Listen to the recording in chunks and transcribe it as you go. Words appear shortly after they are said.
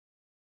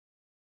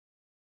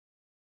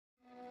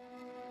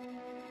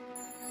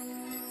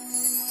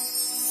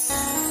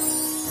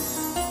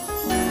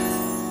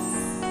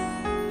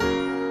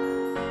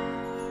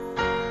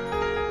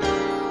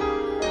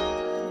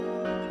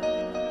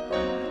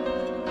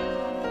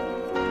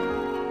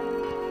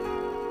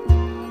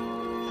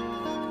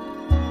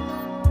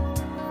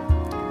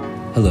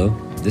Hello,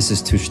 this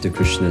is Tushta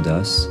Krishna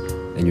Das,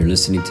 and you're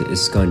listening to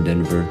ISKCON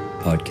Denver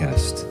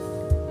podcast,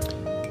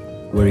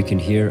 where you can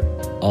hear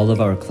all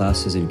of our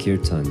classes and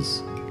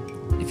kirtans.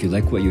 If you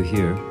like what you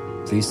hear,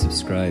 please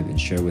subscribe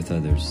and share with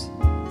others.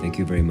 Thank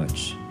you very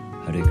much.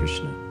 Hare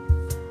Krishna.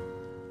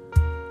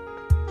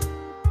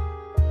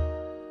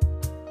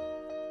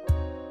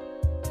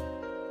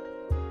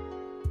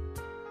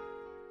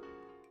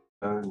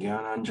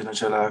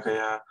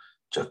 ज्ञानाञ्जनशलाकया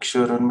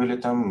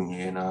चक्षुरुन्मिलितं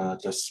येन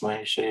तस्मै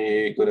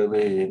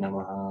श्रीगुरवे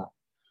नमः।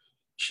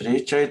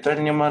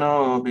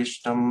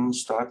 श्रीचैतन्यमनोभीष्टं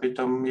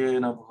स्थापितं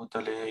येन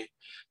भूतले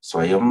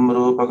स्वयं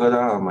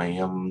रूपगदा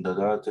मह्यं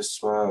ददाति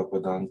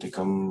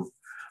स्वपदान्तिकं।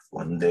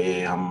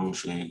 वन्देऽहं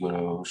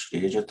श्रीगुरौ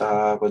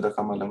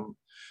श्रीयुतापदकमलं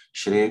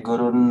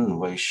श्रीगुरुन्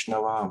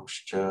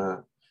वैष्णवांश्च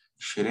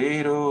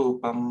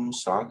श्रीरूपं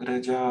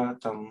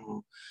साग्रजातं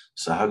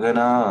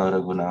सहगना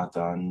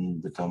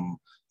रघुनाथान्वितं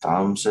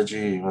तां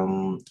सजीवं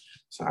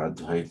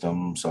साद्वैतं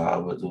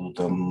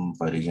सावधूतं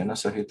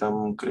परिजनसहितं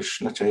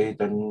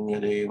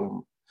कृष्णचैतन्यदेवं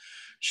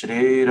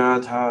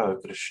श्रीराधा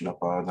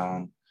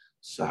कृष्णपादान्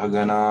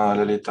सहगना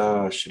ललिता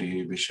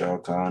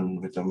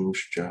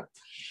श्रीविशाखान्वितंश्च।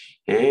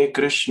 हे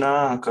कृष्णा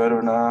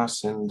करुणा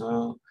सिन्धु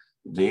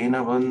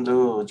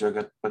दीनबन्धु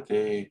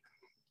जगत्पते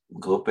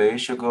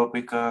गोपेश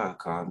गोपिका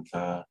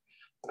कान्ता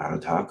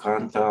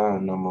राधाकान्ता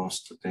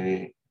नमोस्तुते।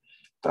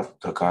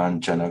 तप्त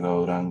कांचन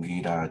गौरंगी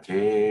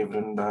राधे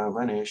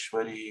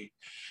वृंदावनेश्वरी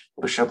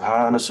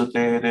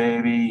वृषभानुसुते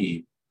देवी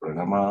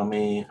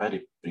प्रणमामि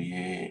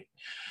हरिप्रिये।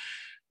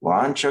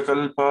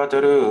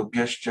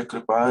 वाञ्छकल्पतरुभ्यश्च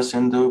कृपा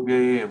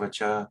सिन्धुभ्यैव च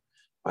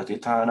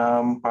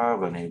पतितानां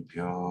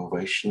पावनेभ्यो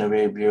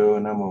वैष्णवेभ्यो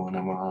नमो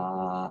नमः।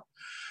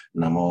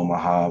 नमो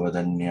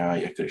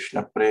महावदन्याय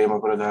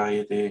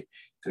कृष्णप्रेमप्रदायते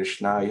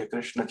कृष्णाय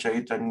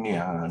कृष्णचैतन्य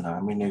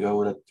नामिने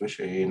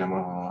गौरत्विषे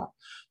नमः।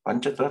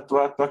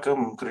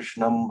 पंचतत्वात्मकं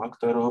कृष्णं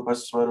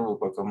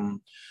भक्तरूपस्वरूपकं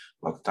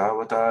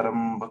भक्तावतारं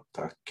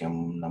भक्ताख्यं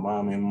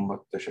नमामि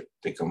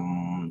भक्तशक्तिकं।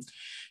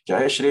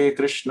 जय श्री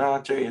कृष्ण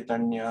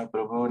चैतन्य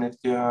प्रभु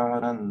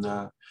नित्यानंद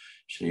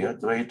श्री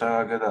अद्वैता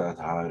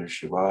गदाधर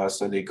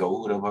शिवासदि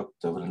गौर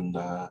भक्तवृंद।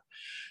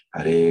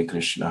 हरे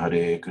कृष्ण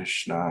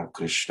कृष्ण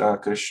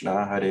कृष्ण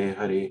हरे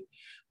हरे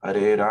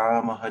हरे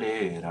राम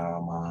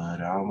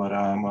राम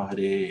राम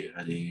हरे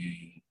हरे।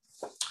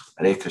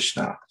 हरे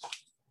Krishna.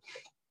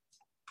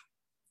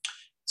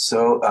 So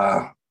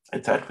I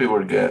thought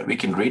we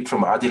can read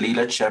from Adi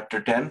Leela chapter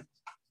 10.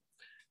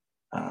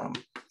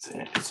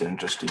 It's an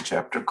interesting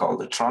chapter called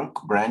The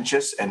Trunk,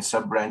 Branches and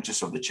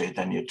Sub-Branches of the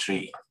Chaitanya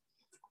Tree.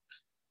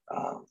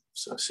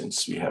 So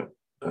since we have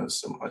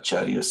some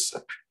Acharya's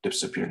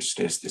disappearance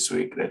days this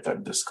week, I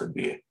thought this could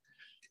be a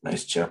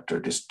nice chapter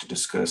just to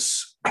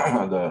discuss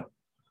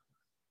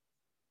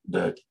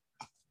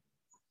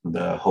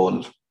the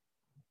whole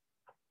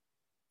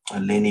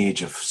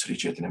lineage of Sri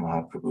Chaitanya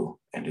Mahaprabhu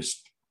and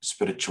his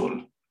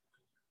spiritual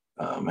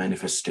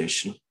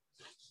manifestation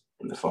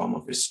in the form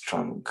of his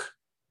trunk,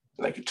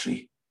 like a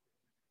tree.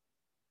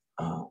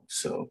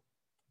 So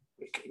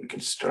we can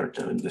start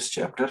in this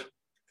chapter.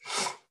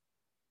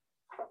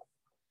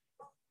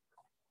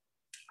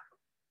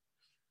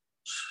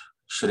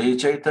 Shri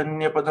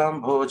Chaitanya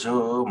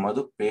Padambhojo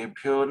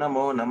Madhupebhyo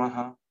Namo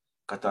Namaha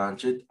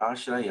Katanchit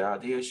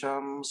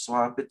Ashrayadesham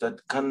Swapitad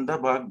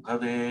Gandhabhag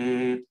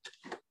Bhavet.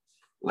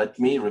 Let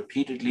me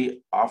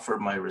repeatedly offer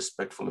my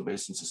respectful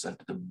obeisances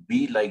unto the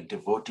bee-like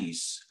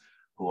devotees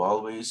who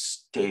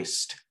always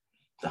taste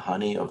the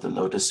honey of the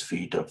lotus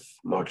feet of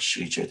Lord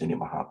Sri Chaitanya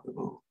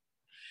Mahaprabhu.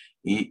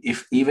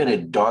 If even a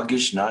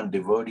doggish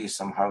non-devotee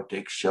somehow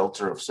takes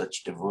shelter of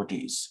such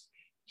devotees,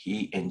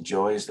 he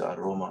enjoys the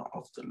aroma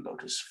of the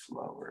lotus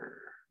flower.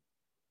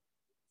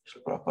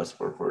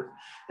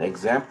 The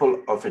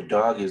example of a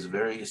dog is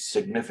very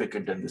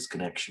significant in this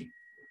connection.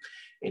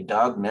 A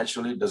dog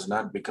naturally does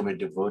not become a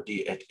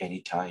devotee at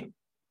any time,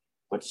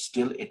 but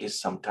still it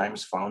is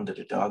sometimes found that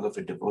a dog of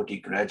a devotee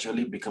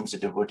gradually becomes a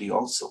devotee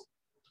also.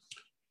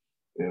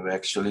 We've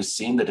actually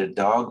seen that a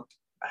dog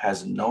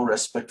has no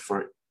respect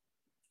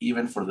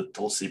even for the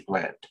tulsi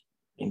plant.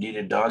 Indeed,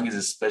 a dog is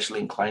especially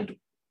inclined to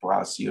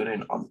pass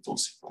urine on the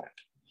tulsi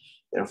plant.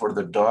 Therefore,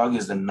 the dog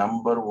is the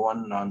number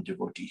one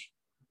non-devotee.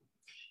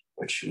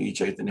 But Sri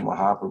Chaitanya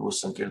Mahaprabhu's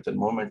Sankirtan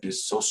movement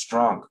is so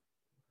strong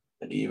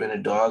that even a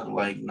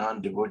dog-like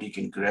non-devotee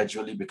can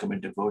gradually become a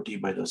devotee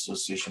by the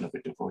association of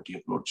a devotee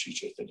of Lord Sri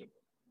Chaitanya.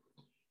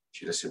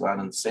 Srila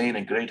Sivananda saying,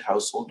 a great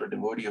householder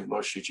devotee of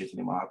Lord Sri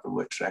Chaitanya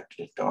Mahaprabhu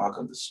attracted a dog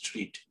on the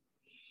street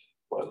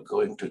while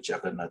going to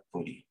Jagannath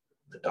Puri.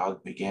 The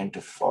dog began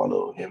to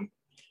follow him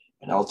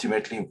and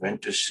ultimately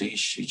went to see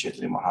Sri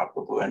Chaitanya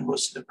Mahaprabhu and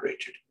was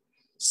liberated.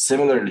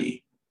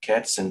 Similarly,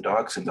 cats and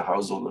dogs in the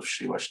household of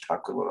Srivas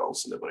Thakur were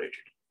also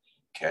liberated.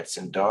 Cats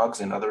and dogs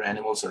and other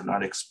animals are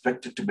not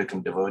expected to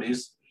become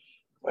devotees,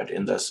 but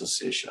in the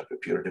association of a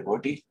pure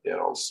devotee, they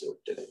are also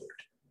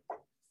delivered.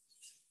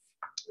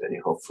 Very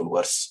hopeful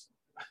verse.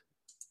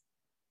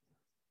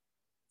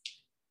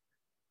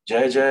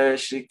 Jai Jai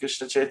Shri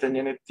Krishna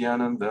Chaitanya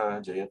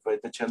Nityananda Jaya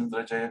Advaita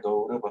Chandra Jaya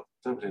Gaura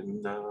Bhakta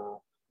Vrinda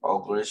All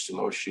glories to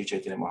Lord Sri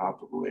Chaitanya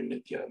Mahaprabhu and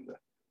Nityananda.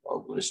 All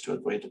glories to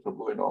Advaita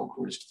Prabhu and all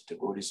glories to the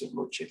devotees of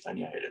Lord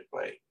Chaitanya headed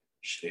by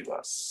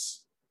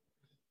Shrivas.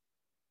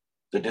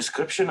 The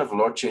description of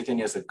Lord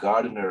Chaitanya as a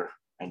gardener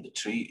and the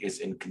tree is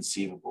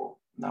inconceivable.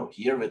 Now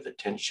hear with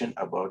attention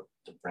about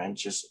the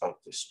branches of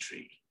this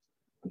tree.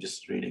 I'm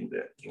just reading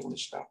the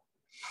English now.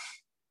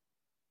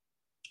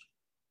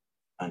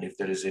 And if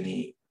there is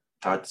any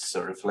thoughts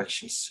or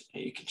reflections,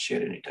 you can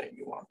share anytime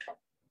you want.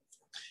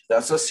 The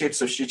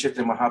associates of Sri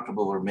Chaitanya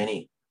Mahaprabhu were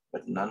many,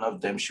 but none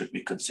of them should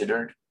be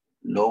considered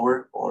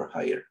lower or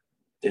higher.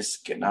 This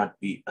cannot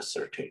be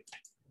ascertained.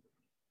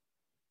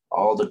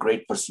 All the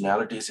great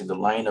personalities in the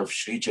line of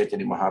Sri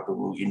Chaitanya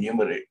Mahaprabhu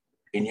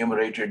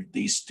enumerated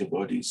these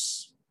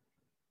devotees.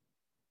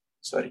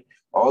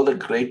 All the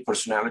great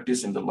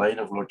personalities in the line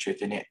of Lord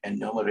Chaitanya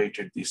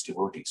enumerated these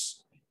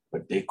devotees,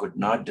 but they could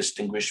not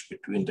distinguish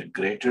between the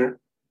greater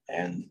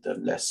and the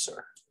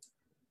lesser.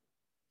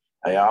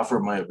 I offer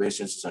my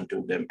obeisances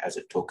unto them as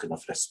a token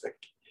of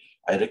respect.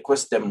 I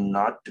request them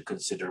not to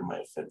consider my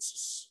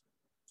offenses.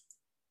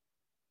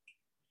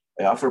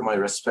 I offer my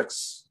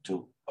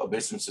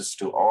obeisances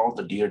to all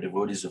the dear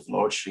devotees of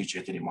Lord Sri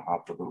Chaitanya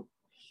Mahaprabhu,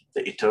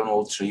 the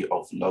eternal tree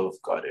of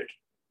love Godhead.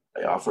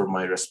 I offer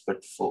my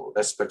respects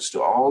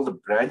to all the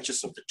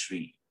branches of the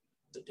tree,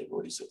 the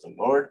devotees of the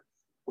Lord,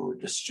 who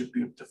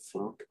distribute the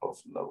fruit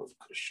of love of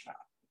Krishna.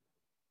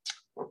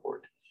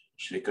 Purport.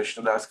 Shri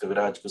Krishnadas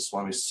Kaviraj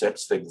Goswami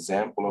sets the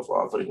example of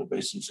offering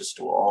obeisances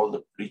to all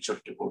the preacher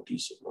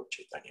devotees of Lord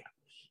Chaitanya,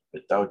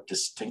 without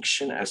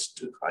distinction as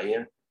to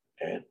higher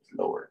and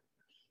lower.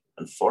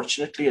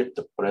 Unfortunately, at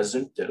the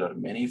present, there are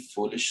many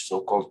foolish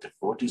so-called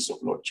devotees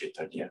of Lord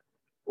Chaitanya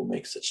who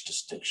make such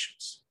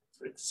distinctions.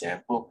 For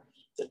example,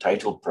 the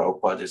title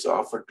Prabhupada is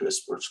offered to a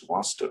spiritual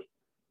master,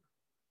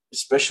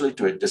 especially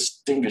to a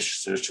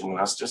distinguished spiritual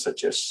master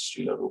such as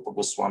Srila Rupa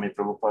Goswami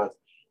Prabhupada,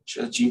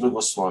 Srila Jiva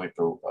Goswami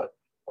Prabhupada,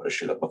 or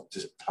Srila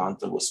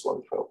Bhaktisiddhanta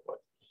Goswami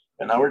Prabhupada.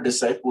 When our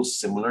disciples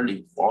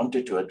similarly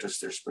wanted to address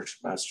their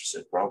spiritual masters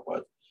at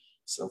Prabhupada,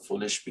 some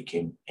foolish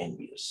became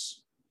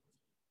envious.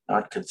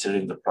 Not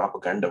considering the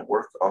propaganda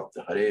work of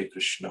the Hare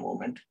Krishna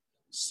movement,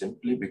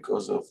 simply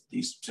because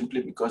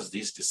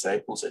these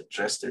disciples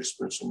addressed their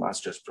spiritual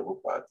masters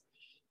Prabhupada,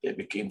 they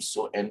became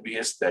so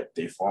envious that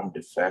they formed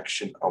a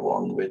faction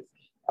along with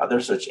other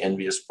such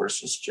envious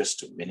persons just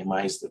to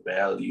minimize the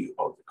value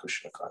of the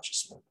Krishna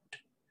conscious movement.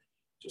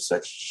 To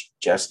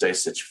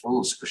chastise such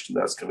fools,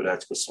 Krishnadas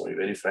Kaviraj Goswami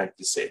very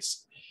frankly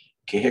says,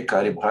 Kehe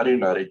kari bhari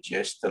nare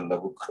jyeshta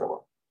lagu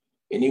krava.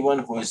 Anyone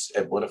who is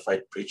a bona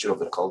fide preacher of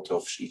the cult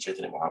of Sri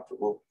Chaitanya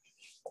Mahaprabhu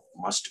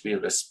must be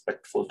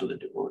respectful to the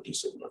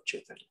devotees of Lord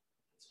Chaitanya.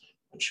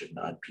 One should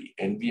not be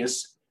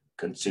envious,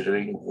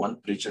 considering one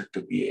preacher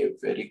to be a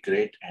very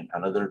great and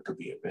another to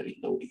be a very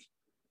lowly.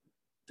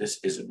 This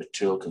is a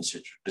material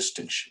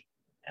distinction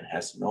and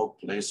has no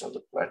place on the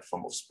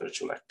platform of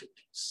spiritual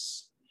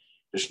activities.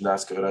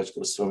 Krishnadas Kaviraj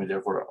Goswami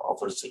therefore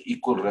offers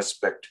equal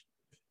respect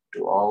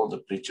to all the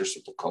preachers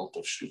of the cult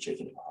of Sri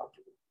Chaitanya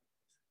Mahaprabhu,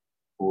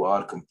 who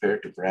are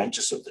compared to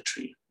branches of the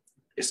tree.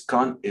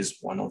 ISKCON is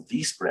one of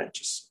these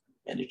branches,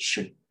 and it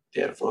should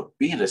therefore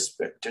be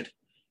respected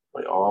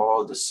by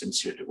all the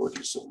sincere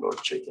devotees of Lord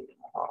Chaitanya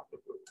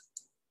Mahaprabhu.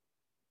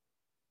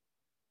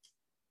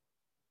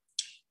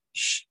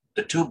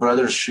 The two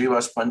brothers,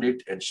 Srivas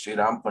Pandit and Sri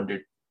Ram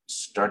Pandit,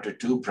 started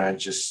two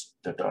branches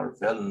that are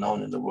well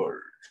known in the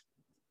world.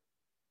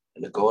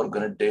 In the Gaur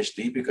Ganadesh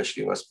Deepika,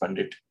 Srivas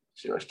Pandit,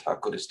 Srivas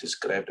Thakur is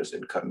described as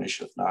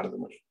incarnation of Narada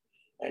Muni.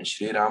 And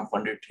Sri Ram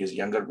Pandit, his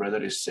younger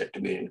brother, is said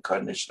to be an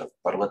incarnation of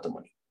Parvata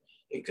Muni,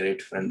 a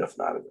great friend of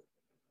Narada.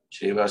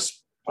 Srivas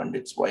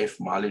Pandit's wife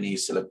Malini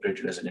is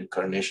celebrated as an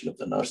incarnation of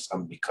the nurse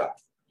Ambika,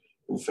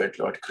 who fed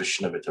Lord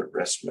Krishna with her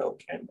breast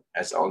milk. And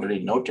as already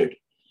noted,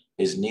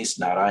 his niece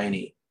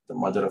Narayani, the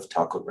mother of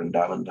Thakur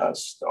Vrindavan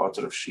Das, the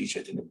author of Sri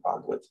Chaitanya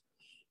Bhagavat,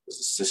 was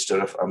the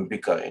sister of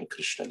Ambika in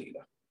Krishna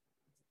Leela.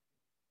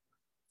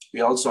 We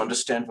also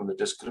understand from the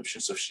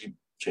descriptions of Sri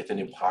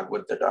Chaitanya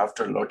Bhagavat that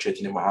after Lord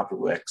Chaitanya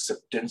Mahaprabhu's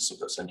acceptance of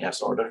the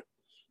sannyas order,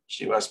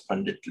 Srivas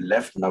Pandit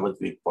left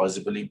Navadvip,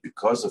 possibly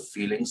because of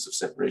feelings of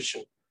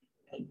separation,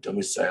 and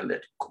domiciled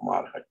at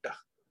Kumarhatta.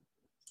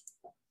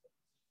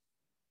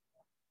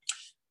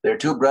 Their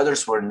two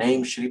brothers were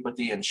named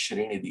Shripati and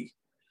Srinidhi.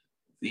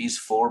 These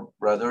four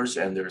brothers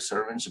and their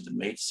servants and the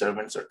maid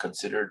servants are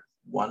considered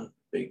one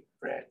big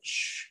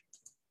branch.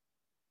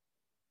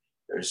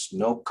 There is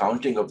no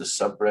counting of the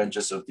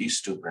sub-branches of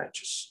these two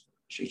branches.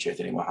 Sri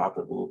Chaitanya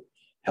Mahaprabhu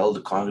held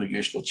the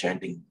congregational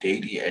chanting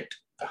daily at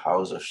the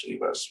house of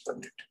Srivas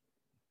Pandit.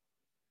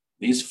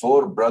 These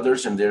four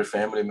brothers and their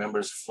family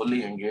members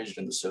fully engaged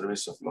in the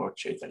service of Lord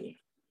Chaitanya.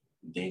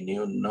 They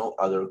knew no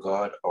other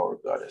god or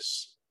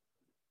goddess.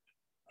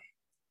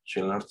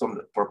 Srila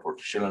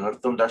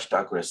Narottam Das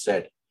Thakur has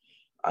said,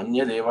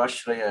 Anya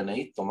devashraya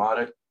nahi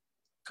tumhara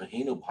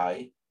kahinu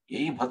bhai,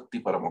 yehi bhakti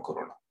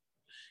paramakaruna.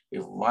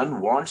 If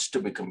one wants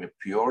to become a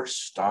pure,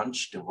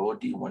 staunch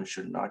devotee, one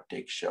should not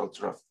take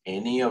shelter of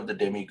any of the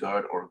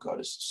demigod or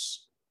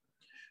goddesses.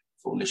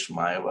 Foolish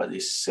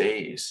Mayavadi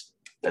says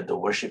that the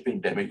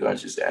worshipping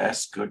demigods is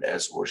as good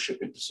as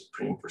worshipping the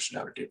Supreme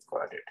Personality of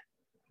Godhead.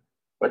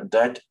 But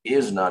that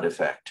is not a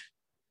fact.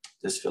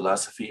 This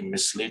philosophy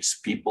misleads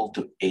people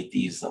to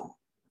atheism.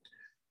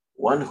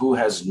 One who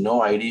has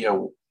no idea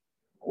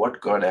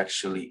what God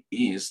actually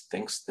is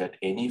thinks that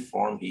any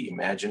form he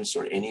imagines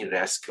or any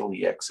rascal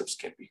he accepts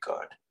can be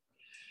God.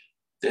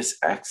 This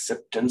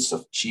acceptance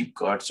of cheap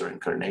gods or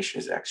incarnation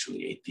is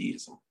actually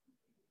atheism.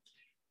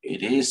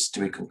 It is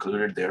to be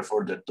concluded,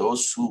 therefore, that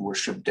those who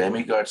worship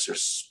demigods or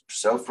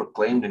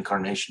self-proclaimed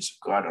incarnations of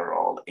God are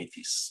all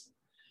atheists.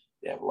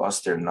 They have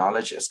lost their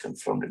knowledge as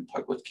confirmed in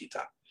Bhagavad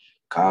Gita.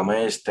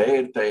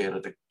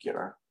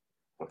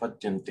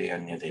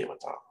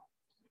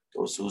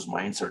 Those whose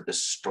minds are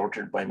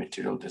distorted by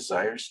material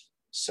desires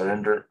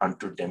surrender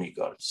unto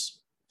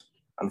demigods.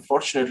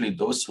 Unfortunately,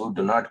 those who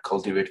do not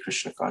cultivate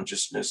Krishna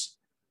consciousness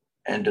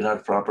and do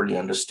not properly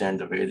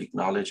understand the Vedic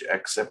knowledge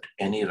accept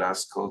any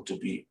rascal to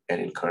be an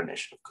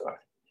incarnation of God.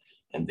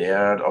 And they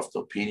are of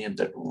the opinion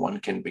that one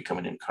can become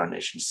an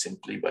incarnation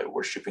simply by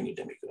worshipping a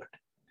demigod.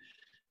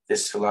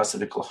 This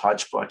philosophical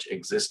hodgepodge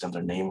exists under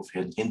the name of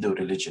Hindu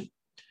religion,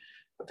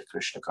 but the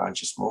Krishna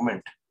conscious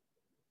movement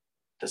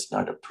does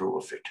not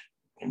approve of it.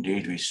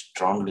 Indeed, we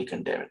strongly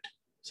condemn it.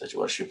 Such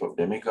worship of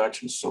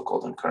demigods and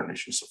so-called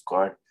incarnations of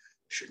God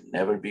should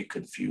never be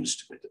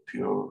confused with the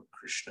pure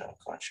Krishna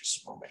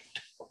conscious movement.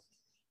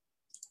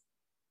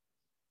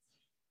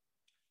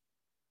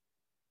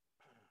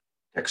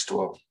 Text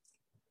 12.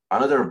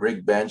 Another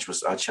big bench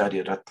was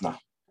Acharya Ratna,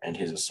 and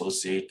his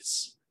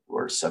associates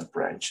were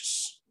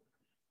sub-branches.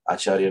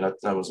 Acharya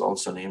Ratna was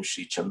also named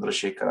Sri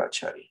Chandrasekhar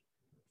Acharya.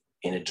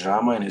 In a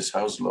drama in his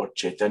house, Lord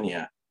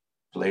Chaitanya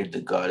played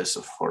the goddess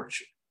of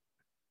fortune.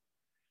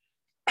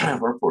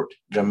 Purport.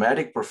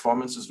 Dramatic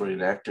performances were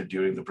enacted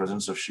during the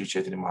presence of Sri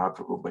Chaitanya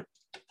Mahaprabhu, but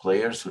the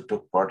players who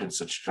took part in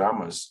such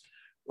dramas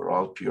were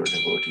all pure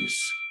devotees.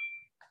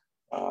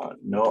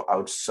 No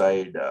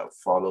outside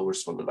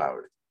followers were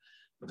allowed.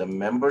 The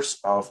members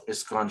of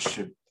ISKCON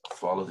should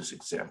follow this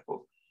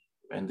example.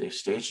 When they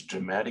stage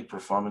dramatic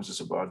performances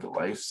about the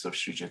lives of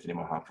Sri Chaitanya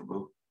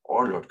Mahaprabhu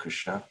or Lord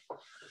Krishna,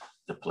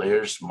 the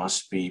players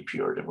must be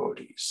pure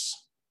devotees.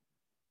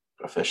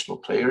 Professional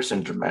players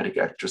and dramatic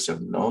actors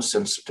have no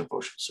sense of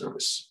devotional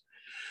service.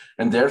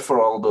 And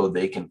therefore, although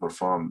they can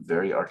perform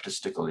very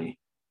artistically,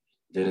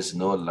 there is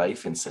no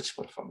life in such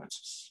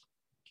performances.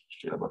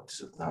 Srila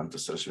Bhaktisiddhanta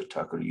Saraswati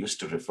Thakur used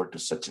to refer to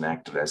such an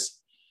actor as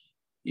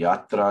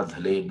Yatra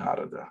Dhale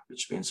Narada,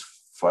 which means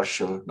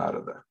partial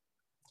Narada.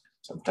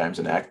 Sometimes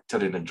an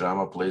actor in a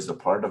drama plays the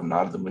part of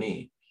Narada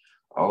Muni,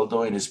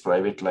 although in his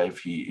private life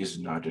he is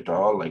not at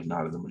all like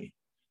Narada Muni,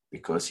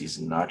 because he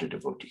is not a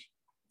devotee.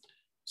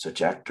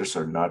 Such actors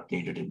are not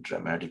needed in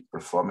dramatic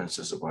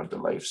performances about the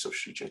lives of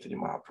Sri Chaitanya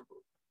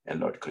Mahaprabhu and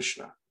Lord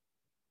Krishna.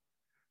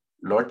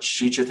 Lord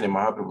Sri Chaitanya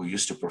Mahaprabhu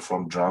used to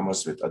perform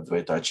dramas with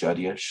Advaita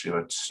Acharya,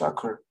 Srivat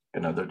Sakhar,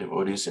 and other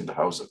devotees in the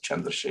house of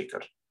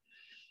Chandrasekhar.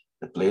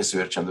 The place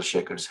where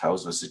Chandrasekhar's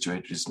house was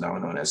situated is now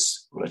known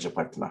as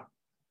Vrajapatna.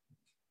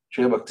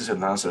 Sri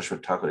Bhaktisiddhanta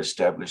Saraswati Thakur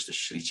established the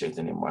Sri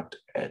Chaitanya Mat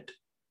at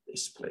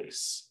this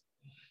place.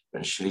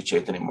 When Sri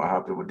Chaitanya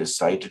Mahaprabhu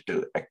decided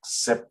to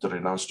accept the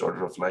renounced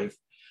order of life,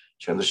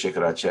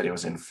 Chandrasekhar Acharya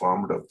was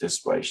informed of this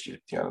by Sri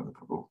Nityananda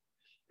Prabhu,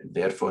 and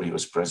therefore he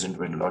was present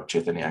when Lord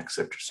Chaitanya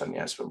accepted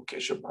sannyas from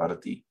Keshav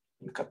Bharati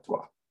in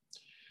Katwa.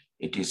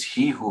 It is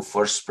he who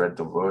first spread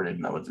the word in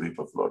Navadvip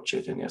of Lord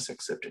Chaitanya's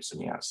accepted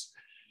sannyas.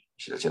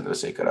 Sri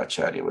Chandrasekhar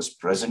Acharya was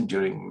present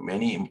during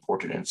many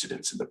important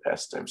incidents in the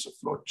pastimes of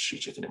Lord Sri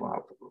Chaitanya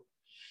Mahaprabhu.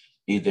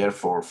 He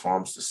therefore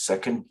forms the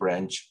second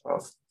branch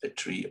of the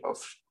tree of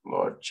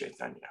Lord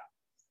Chaitanya.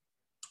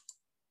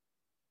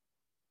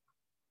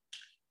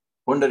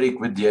 Pundarik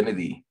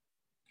Vidyanidhi,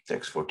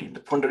 text 14. The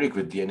Pundarik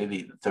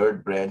Vidyanidhi, the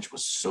third branch,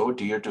 was so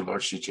dear to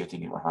Lord Sri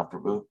Chaitanya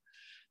Mahaprabhu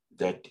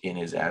that in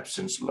his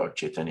absence, Lord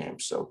Chaitanya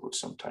himself would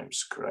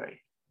sometimes cry.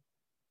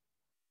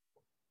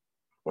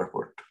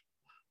 Purport.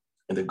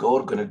 In the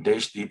Gaur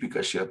Ganadesh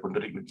Deepika, Sri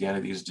Pundarik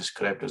Vidyanidhi is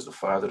described as the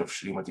father of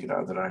Srimati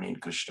Radharani in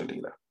Krishna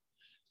Leela.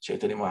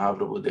 Chaitanya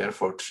Mahaprabhu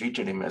therefore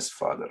treated him as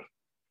father.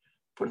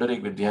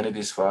 Pundarik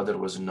Vidyanidhi's father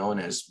was known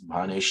as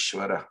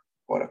Bhaneshwara,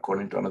 or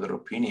according to another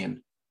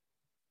opinion,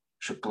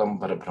 Shuklam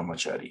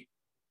Brahmachari.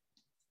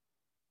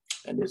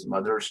 And his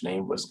mother's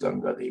name was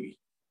Ganga Devi.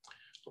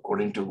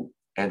 According to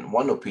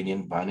one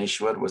opinion,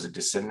 Bhaneshwar was a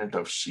descendant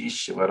of Sri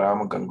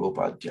Shivarama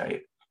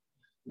Gangopadhyaya.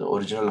 The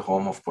original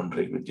home of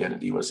Pundarik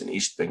Vidyanidhi was in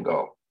East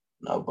Bengal,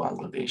 now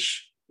Bangladesh,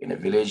 in a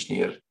village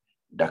near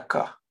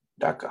Dhaka,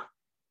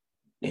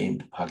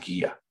 named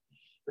Bhagia,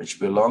 which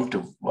belonged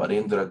to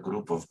Varendra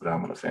group of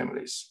Brahmana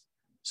families.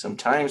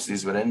 Sometimes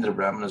these Varendra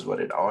Brahmanas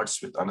were at odds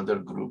with another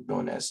group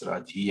known as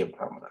Radhiya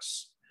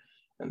Brahmanas,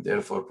 and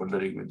therefore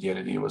Pundarik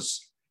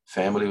Vidyanidhi's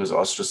family was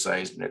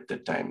ostracized and at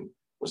that time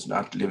was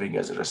not living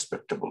as a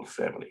respectable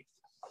family.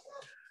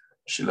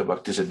 Srila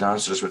Bhaktisiddhanta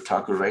Saraswati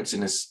Thakur writes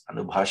in his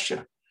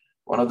Anubhashya,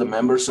 one of the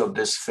members of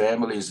this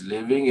family is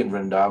living in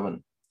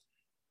Vrindavan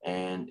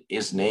and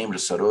is named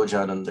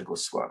Sarojananda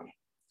Goswami.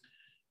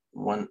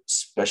 One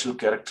special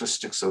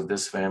characteristics of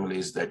this family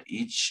is that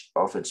each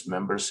of its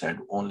members had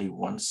only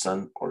one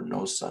son or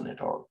no son at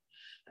all,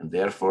 and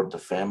therefore the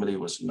family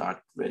was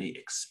not very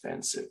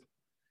expensive.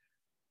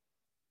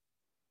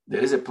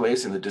 There is a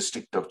place in the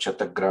district of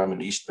Chattogram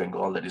in East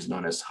Bengal that is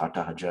known as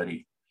Hata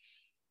Hajari.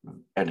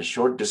 And a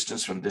short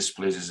distance from this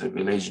place is a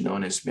village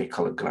known as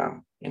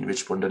Mekalagram, in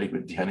which Pundarik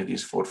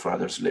Vidyanidhi's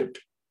forefathers lived.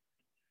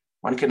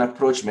 One can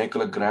approach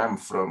Mekalagram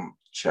from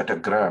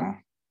Chattogram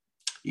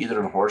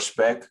either on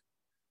horseback,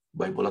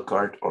 by bullock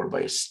cart, or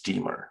by a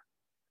steamer.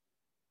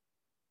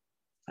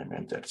 I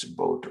meant that's a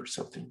boat or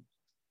something.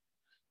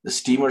 The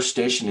steamer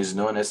station is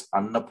known as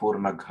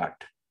Annapurna Ghat.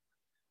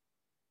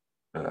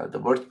 The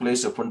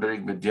birthplace of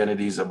Pundarik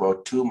Vidyanidhi is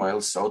about 2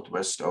 miles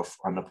southwest of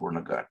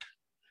Annapurna Ghat.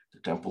 The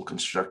temple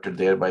constructed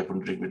there by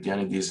Pundarik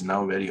Vidyanidhi is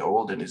now very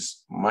old and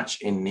is much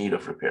in need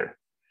of repair.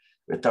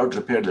 Without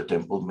repair, the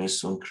temple may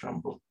soon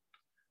crumble.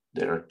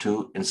 There are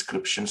 2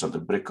 inscriptions on the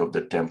brick of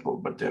the temple,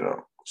 but they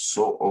are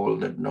so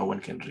old that no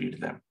one can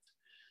read them.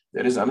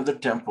 There is another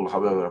temple,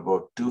 however,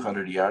 about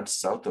 200 yards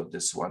south of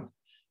this one,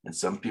 and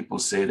some people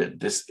say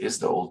that this is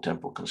the old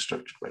temple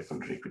constructed by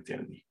Pundarik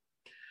Vidyanidhi.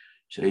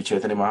 Shri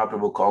Chaitanya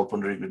Mahaprabhu called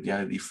Pundarik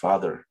Vidyanidhi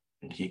father,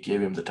 and he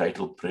gave him the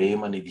title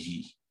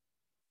Premanidhi.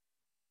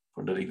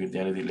 Pundarik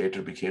Vidyanidhi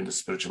later became the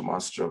spiritual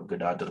master of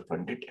Gadadhar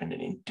Pandit and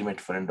an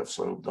intimate friend of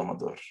Swarup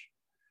Damodar.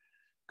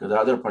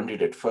 Gadadhar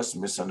Pandit at first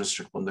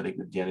misunderstood Pundarik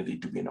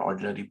Vidyanidhi to be an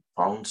ordinary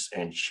pounds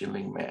and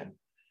shilling man,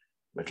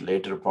 but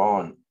later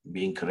upon,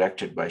 being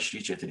corrected by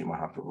Sri Chaitanya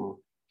Mahaprabhu,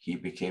 he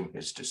became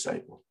his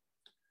disciple.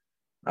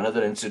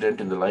 Another incident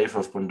in the life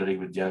of Pundarik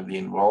Vidyanidhi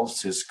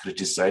involves his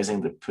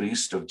criticizing the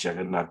priest of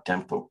Jagannath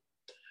temple,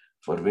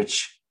 for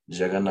which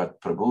Jagannath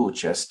Prabhu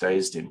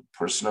chastised him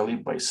personally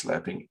by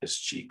slapping his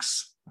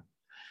cheeks.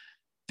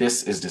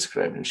 This is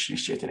described in Sri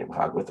Chaitanya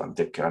Bhagavat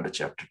Antyakanda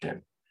chapter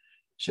 10.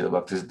 Srila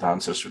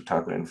Bhaktisiddhanta Saraswati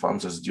Thakur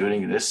informs us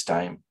during his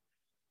time,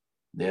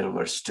 there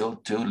were still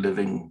two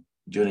living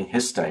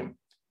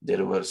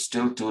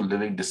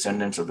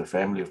descendants of the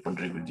family of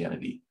Pundarik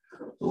Vidyanidhi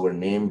who were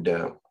named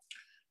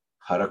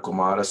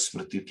Harakumara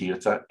Smriti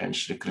Tirtha and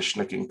Shri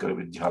Krishna Kinkara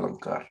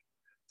Vidyalankar.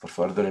 For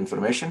further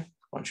information,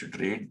 one should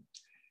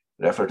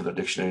refer to the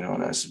dictionary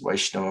known as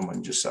Vaishnava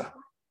Manjusa.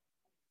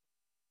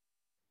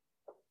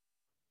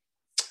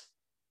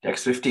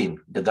 Text 15.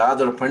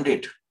 Gadadhar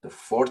Pandit, the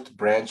 4th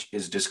branch,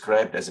 is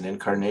described as an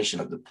incarnation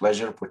of the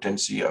pleasure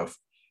potency of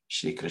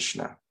Shri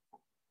Krishna.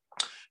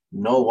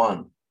 No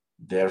one,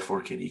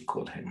 therefore, can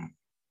equal him.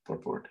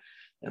 Purport.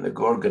 And the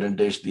Gaur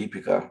Ganandesh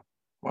Deepika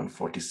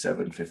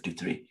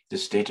 147.53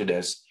 is stated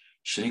as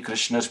Shri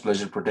Krishna's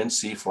pleasure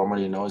potency,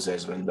 formerly known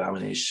as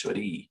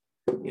Vrindavaneshwari,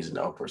 is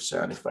now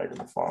personified in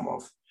the form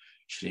of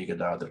Shri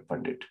Gadadhar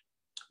Pandit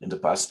in the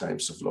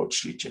pastimes of Lord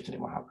Shri Chaitanya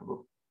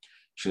Mahaprabhu.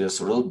 Shri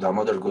Swarup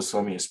Damodar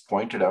Goswami has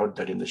pointed out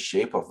that in the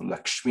shape of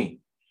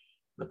Lakshmi,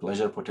 the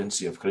pleasure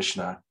potency of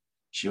Krishna,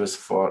 she was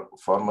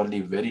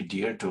formerly very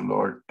dear to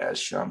Lord as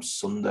Shyam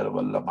Sundar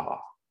Vallabha.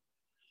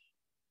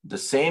 The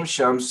same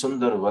Shyam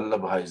Sundar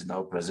Vallabha is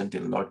now present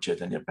in Lord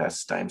Chaitanya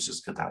pastimes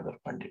as Gadadhar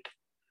Pandit.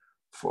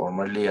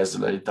 Formerly as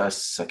Lalita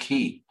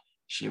Sakhi,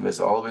 she was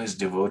always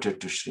devoted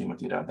to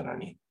Srimati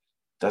Radharani.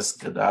 Thus,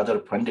 Gadadhar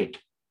Pandit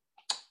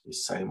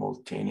is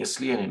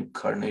simultaneously an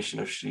incarnation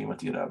of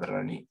Srimati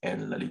Radharani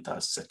and Lalita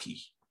Sakhi.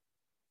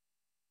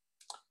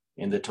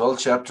 In the 12th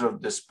chapter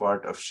of this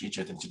part of Sri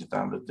Chaitanya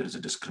Charitamrita, there is a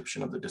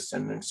description of the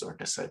descendants or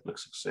disciplic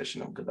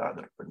succession of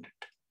Gadadhar Pandit.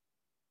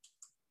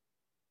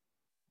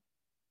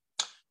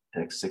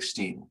 Text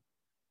 16.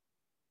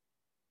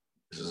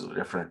 This is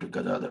referring to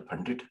Gadadhar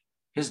Pandit.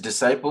 His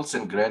disciples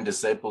and grand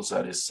disciples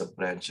are his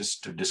sub-branches.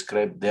 To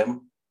describe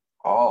them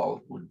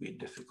all would be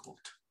difficult.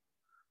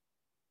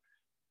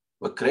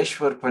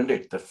 Vakreshwar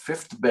Pandit, the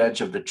 5th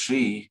branch of the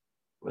tree,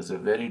 was a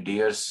very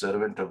dear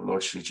servant of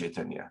Lord Sri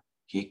Chaitanya.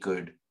 He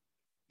could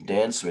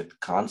dance with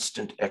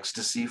constant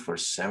ecstasy for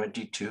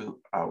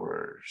 72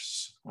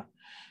 hours.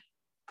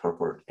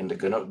 Purport. In the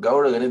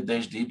Gaura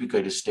Ganandesh Deepika,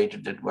 it is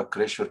stated that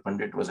Vakreshwar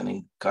Pandit was an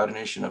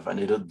incarnation of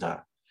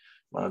Aniruddha,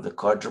 one of the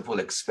quadruple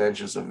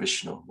expansions of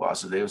Vishnu,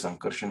 Vasudeva,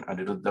 Sankarshan,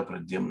 Aniruddha,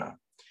 Pradyumna.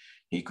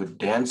 He could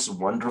dance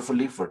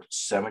wonderfully for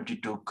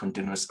 72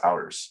 continuous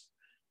hours.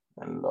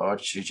 And Lord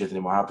Sri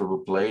Chaitanya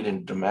Mahaprabhu played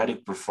in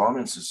dramatic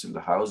performances in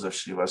the house of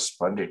Srivas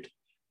Pandit.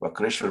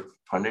 Vakreshwar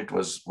Pandit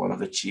was one of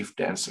the chief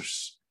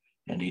dancers,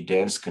 and he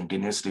danced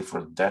continuously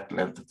for that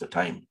length of the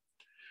time.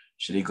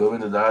 Shri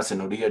Govinda Das, an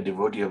Uriya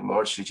devotee of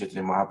Lord Sri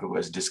Chaitanya Mahaprabhu,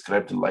 has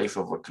described the life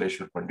of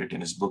Vakreshwar Pandit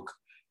in his book,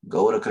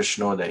 Gaura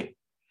Krishnodaya.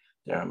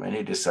 There are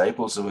many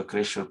disciples of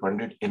Vakreshwar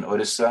Pandit in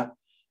Orissa,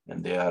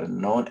 and they are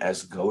known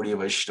as Gaudiya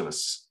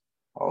Vaishnavas,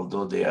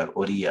 although they are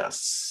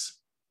Oriyas.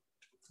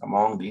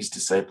 Among these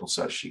disciples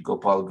are Shri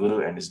Gopal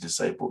Guru and his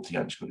disciple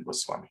Dhyanchand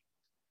Goswami.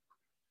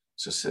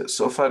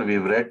 So far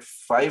we've read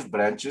 5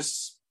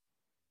 branches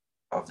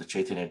of the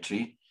Chaitanya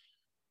tree.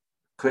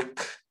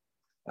 Quick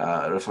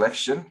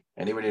reflection.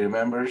 Anybody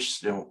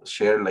remembers?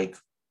 Share like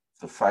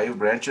the 5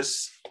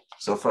 branches.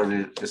 So far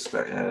we just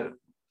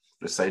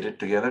recited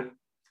together.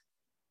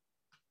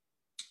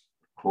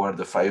 Who are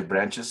the 5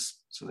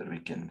 branches so that we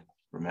can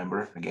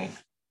remember again?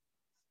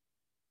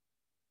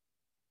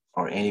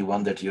 Or any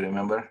one that you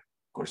remember?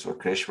 Of course,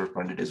 Vakreshwar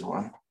Pandit is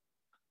one.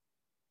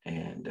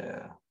 And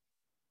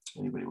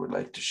anybody would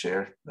like to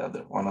share the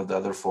other one of the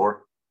other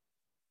 4?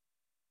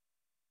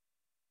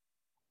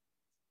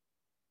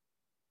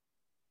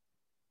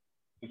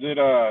 Is it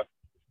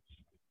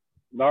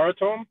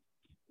Narottam?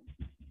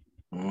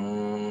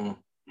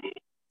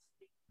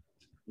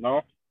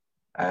 No.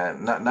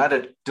 Not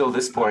till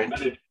this point.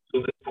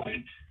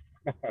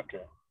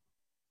 Okay.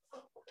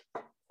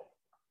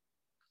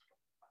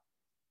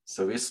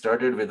 So we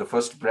started with the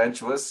first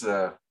branch was,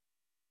 I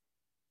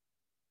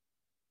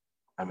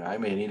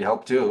may need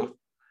help too.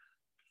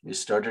 We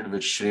started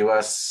with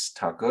Srivas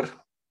Thakur.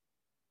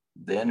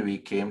 Then we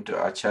came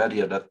to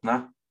Acharya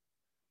Ratna.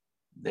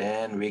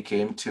 Then we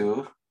came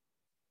to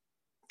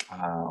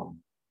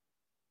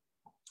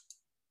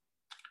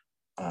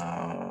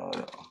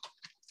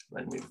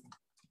let me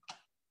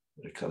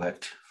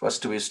recollect.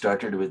 First, we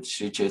started with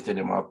Sri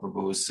Chaitanya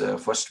Mahaprabhu's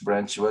first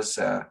branch was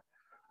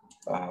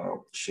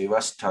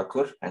Srivas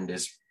Thakur and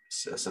his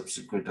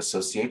subsequent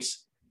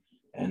associates.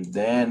 And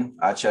then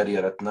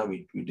Acharya Ratna,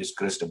 we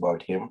discussed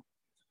about him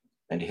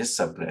and his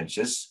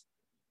sub-branches.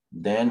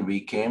 Then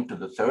we came to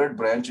the third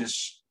branch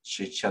is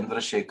Sri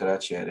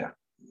Chandrasekharacharya,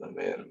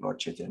 where Lord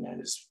Chaitanya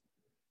and his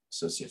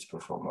associates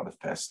perform a lot of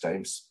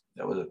pastimes.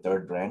 That was the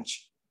third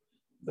branch.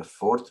 The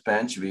fourth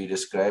branch we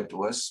described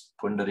was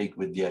Pundarik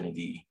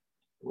Vidyanidhi.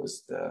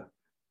 Was the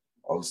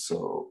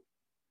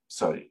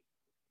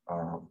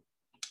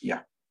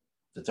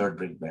third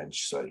big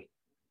branch,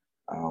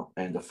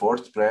 and the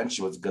fourth branch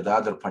was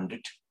Gadadhar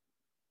Pandit,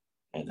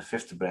 and the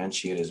fifth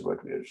branch here is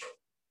what we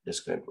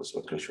described was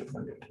Vakreshwar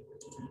Pandit.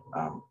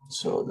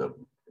 So the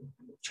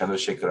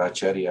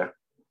Chandrasekharacharya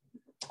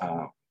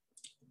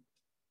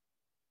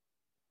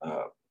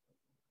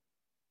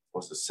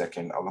was the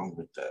second along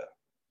with the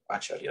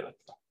Acharya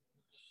Ratna.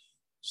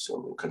 So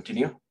we'll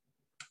continue.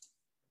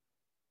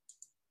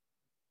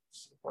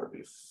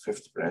 Probably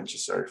 5th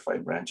branches or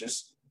 5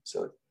 branches.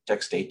 So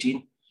text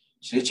 18.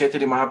 Sri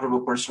Chaitanya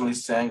Mahaprabhu personally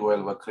sang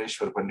while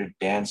Vakreshwar Pandit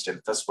danced,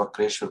 and thus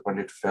Vakreshwar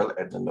Pandit fell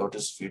at the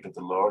lotus feet of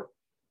the Lord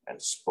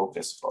and spoke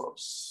as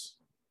follows.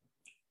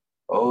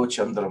 O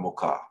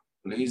Chandramukha,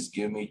 please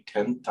give me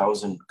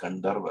 10,000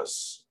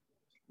 Gandharvas.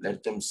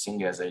 Let them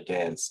sing as I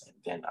dance, and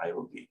then I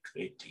will be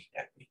greatly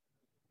happy.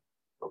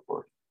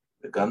 Purport.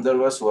 The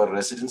Gandharvas, who are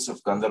residents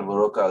of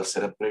Gandharvaloka, are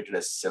celebrated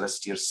as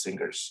celestial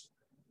singers.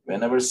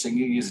 Whenever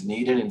singing is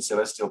needed in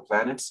celestial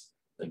planets,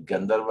 the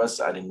Gandharvas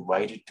are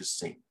invited to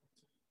sing.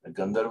 The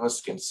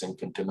Gandharvas can sing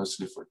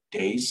continuously for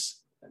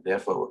days, and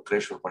therefore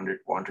Vakreshwar Pandit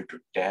wanted to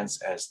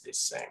dance as they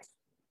sang.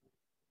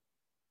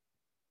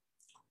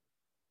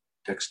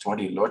 Text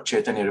 20, Lord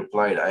Chaitanya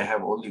replied, I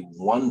have only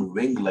one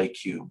wing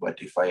like you,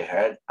 but if I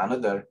had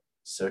another,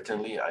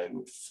 certainly I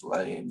would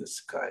fly in the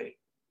sky.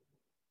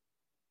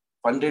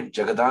 Pandit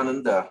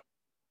Jagadananda,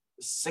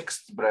 the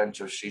 6th branch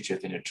of Sri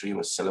Chaitanya tree,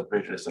 was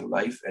celebrated as the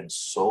life and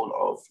soul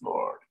of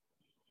Lord.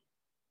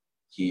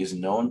 He is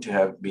known to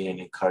have been an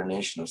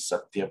incarnation of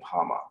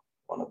Satyabhama,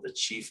 one of the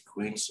chief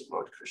queens of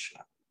Lord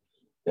Krishna.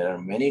 There are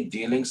many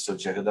dealings of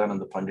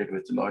Jagadananda Pandit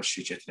with Lord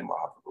Sri Chaitanya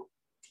Mahaprabhu.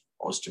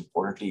 Most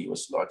importantly, he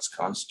was Lord's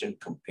constant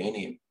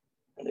companion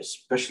and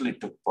especially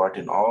took part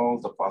in all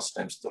the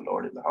pastimes of the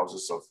Lord in the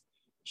houses of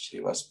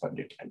Srivas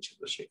Pandit and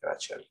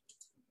Chandrasekharacharya.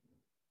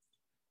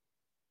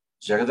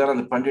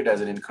 Jagadananda Pandit, as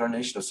an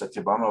incarnation of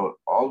Satyabhama,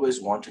 always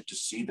wanted to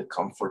see the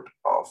comfort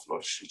of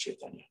Lord Sri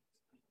Chaitanya.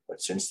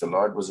 But since the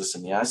Lord was a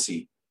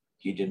sannyasi,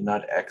 he did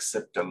not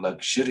accept the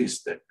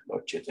luxuries that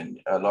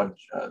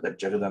that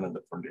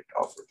Jagadananda Pandit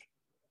offered.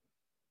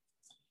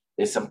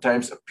 They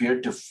sometimes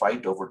appeared to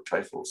fight over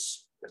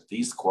trifles, but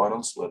these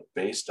quarrels were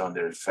based on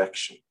their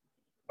affection,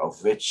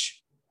 of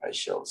which I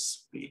shall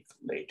speak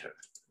later.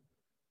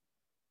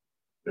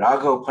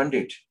 Raghav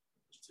Pandit,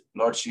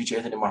 Lord Sri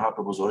Chaitanya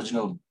Mahaprabhu's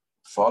original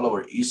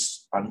follower,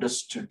 is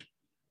understood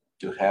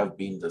to have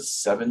been the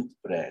 7th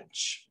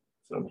branch.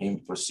 From him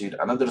proceed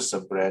another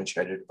sub-branch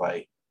headed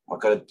by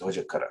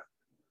Makaradhwaja Kara.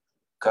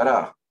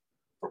 Kara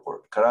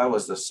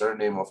was the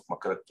surname of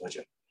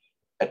Makaradhwaja.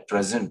 At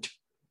present,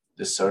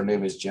 this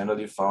surname is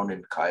generally found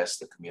in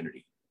Kayastha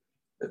community.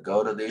 The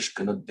Gauradesh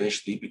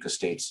Kanuddesh Deepika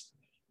states,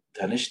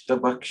 Dhanishta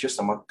Bhaksha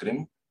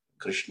Samakrim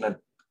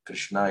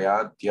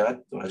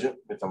Krishnayadhyat Dvaja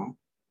Vitam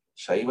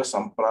Shaiva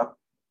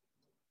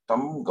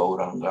Sampraptam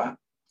Gauranga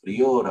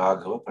Priyo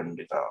Raghava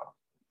Pandita.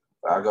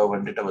 Raghava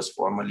Pandita was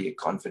formerly a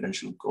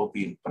confidential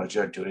gopi in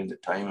Praja during the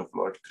time of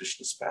Lord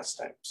Krishna's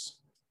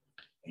pastimes,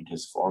 and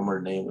his former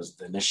name was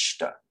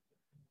Dhanishta.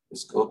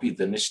 This gopi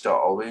Dhanishta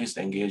always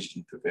engaged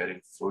in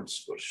preparing foods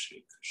for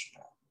Sri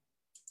Krishna.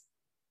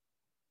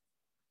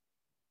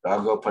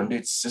 Raghava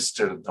Pandit's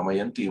sister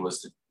Damayanti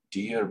was the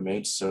dear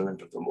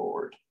maidservant of the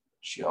Lord.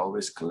 She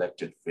always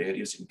collected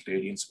various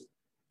ingredients with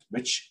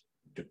which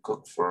to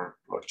cook for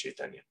Lord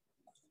Chaitanya.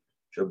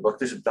 So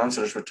Bhakti Siddhanta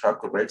Saraswati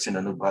Thakur writes in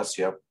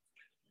Anubhasya,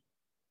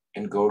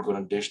 in Gaur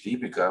Gauradesh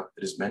Deepika,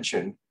 it is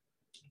mentioned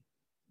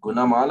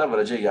Gunamala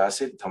Vraja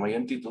Yasit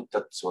Damayanti tu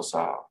Tat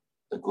Swasa.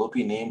 The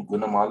Gopi named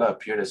Gunamala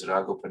appeared as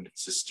Raghu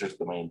Pandit's sister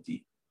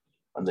Damayanti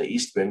on the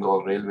East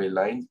Bengal Railway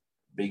line,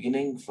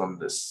 beginning from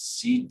the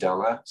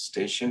Sidala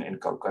station in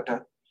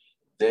Calcutta.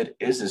 There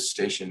is a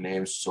station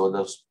named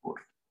Sodavpur,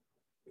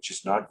 which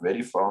is not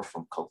very far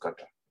from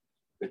Calcutta.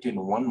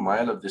 Within 1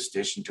 mile of this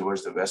station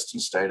towards the western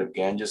side of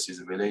Ganges is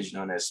a village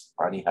known as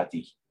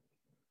Panihati,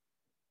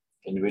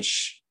 in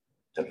which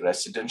the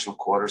residential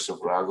quarters of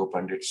Raghu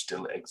Pandit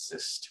still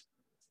exist.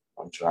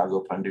 On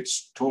Raghu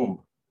Pandit's tomb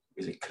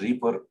is a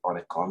creeper on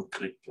a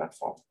concrete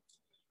platform.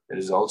 There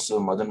is also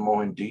a Madan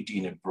Mohan deity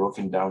in a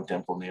broken down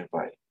temple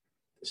nearby.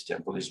 This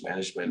temple is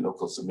managed by a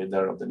local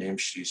zamindar of the name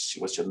Sri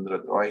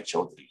Shivachandra Roy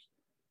Chaudhary.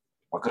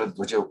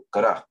 Makaradhwaja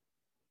Kara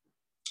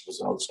was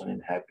also an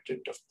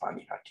inhabitant of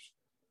Panihati.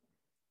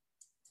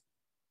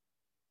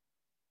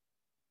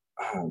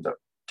 The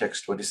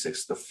text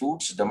 26. The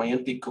foods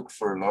Damayanti cooked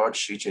for Lord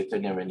Sri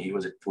Chaitanya when he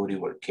was at Puri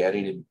were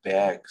carried in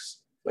bags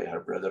by her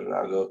brother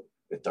Raghu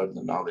without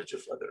the knowledge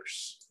of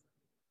others.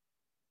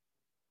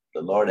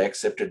 The Lord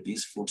accepted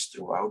these foods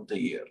throughout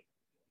the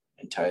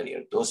entire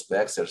year. Those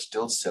bags are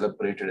still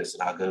celebrated as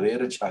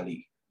Raghavera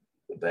Chali,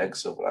 the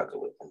bags of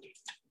Raghava Pandit.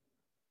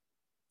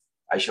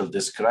 I shall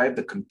describe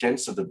the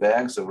contents of the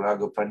bags of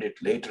Raghu Pandit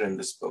later in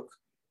this book.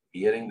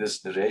 Hearing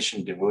this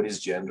narration, devotees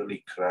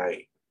generally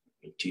cry,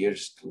 and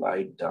tears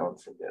glide down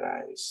from their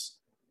eyes.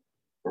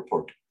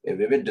 Purport. A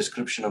vivid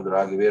description of the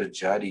Raghavera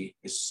Jari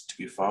is to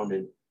be found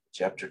in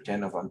chapter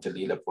 10 of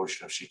Antalila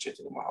portion of Sri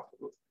Chaitanya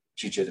Mahaprabhu,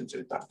 Sri Chaitanya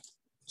Charitamrita.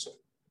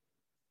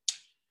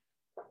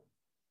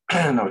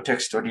 Now,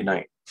 text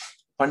 29.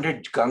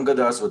 Pandit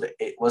Gangadas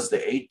was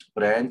the eighth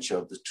branch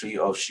of the tree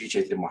of Sri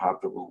Chaitanya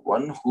Mahaprabhu.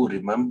 One who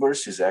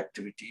remembers his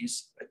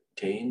activities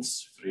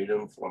attains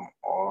freedom from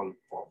all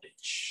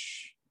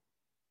bondage.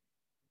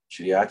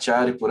 Shri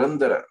Acharya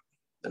Purandara,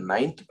 the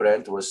ninth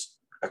branch, was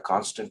a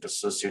constant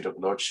associate of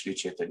Lord Sri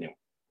Chaitanya.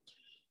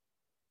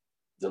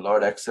 The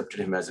Lord accepted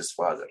him as his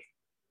father.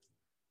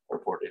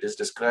 Purport. It is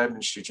described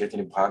in Sri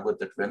Chaitanya Bhagavat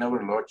that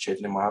whenever Lord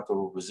Chaitanya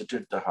Mahaprabhu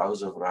visited the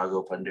house of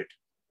Raghu Pandit,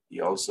 he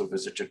also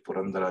visited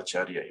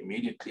Purandaracharya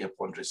immediately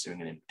upon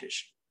receiving an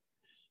invitation.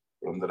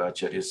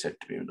 Purandaracharya said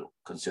to be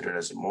considered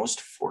as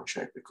most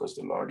fortunate because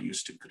the Lord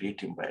used to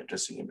greet him by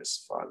addressing him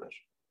as father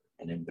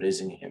and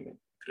embracing him in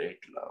great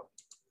love.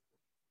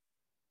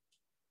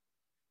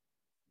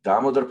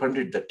 Damodar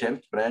Pandit, the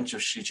 10th branch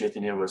of Sri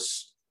Chaitanya,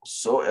 was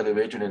so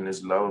elevated in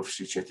his love of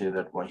Sri Chaitanya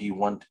that he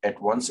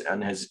at once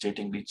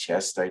unhesitatingly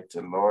chastised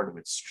the Lord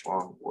with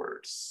strong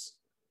words.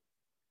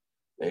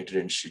 Later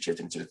in Sri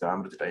Chaitanya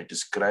Charitamrita, I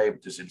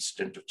described this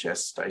incident of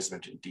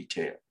chastisement in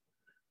detail.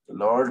 The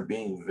Lord,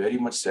 being very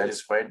much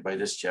satisfied by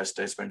this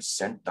chastisement,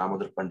 sent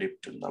Damodar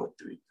Pandit to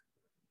Navadvip.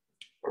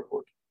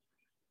 Purport.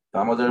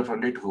 Damodar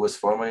Pandit, who was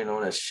formerly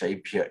known as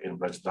Shaibhya in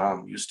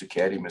Brajdham, used to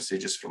carry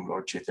messages from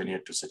Lord Chaitanya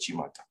to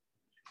Sachimata.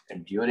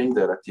 And during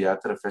the Rath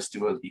Yatra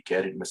festival, he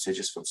carried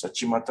messages from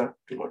Sachimata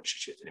to Lord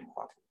Sri Chaitanya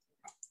Mahaprabhu.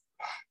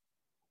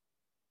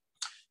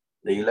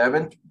 The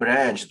 11th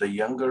branch, the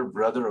younger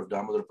brother of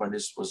Damodar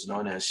Pandit, was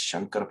known as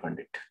Shankar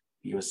Pandit.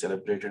 He was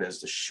celebrated as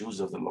the shoes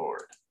of the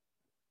Lord.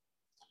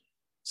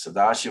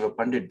 Sadashiva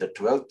Pandit, the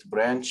 12th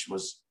branch,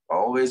 was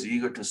always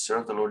eager to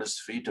serve the lotus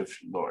feet of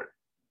Lord.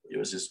 It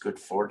was his good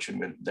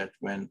fortune that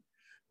when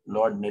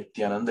Lord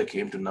Nityananda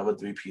came to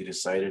Navadvip, he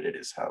resided at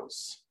his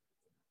house.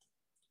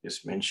 It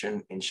is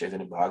mentioned in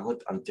Chaitanya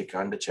Bhagavat,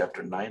 Antikanda,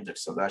 chapter 9, that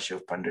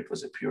Sadashiva Pandit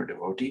was a pure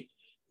devotee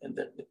and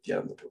that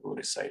Nityananda Prabhu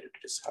resided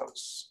at his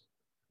house.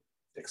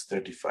 Text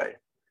 35.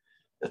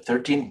 The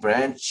 13th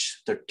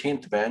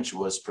branch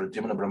was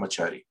Pradyumna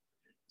Brahmachari.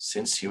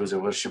 Since he was a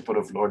worshipper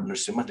of Lord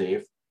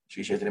Nrsimhadev,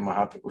 Sri Chaitanya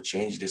Mahaprabhu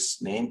changed his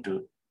name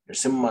to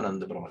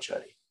Nrsimhananda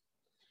Brahmachari.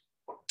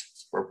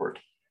 Purport.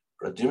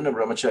 Pradyumna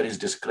Brahmachari is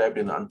described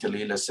in the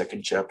Antalila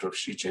 2nd chapter of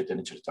Sri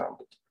Chaitanya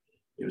Charitamrita.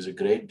 He was a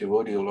great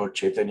devotee of Lord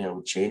Chaitanya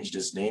who changed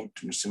his name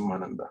to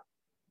Nrsimhananda.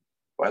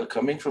 While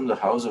coming from the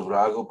house of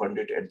Raghu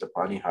Pandit at the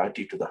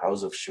Panihati to the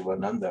house of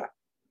Shivananda,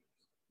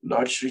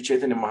 Lord Sri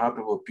Chaitanya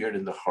Mahaprabhu appeared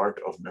in the heart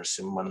of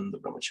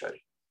Nrsimhananda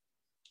Brahmachari.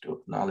 To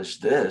acknowledge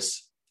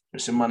this,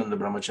 Nrsimhananda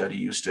Brahmachari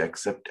used to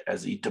accept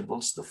as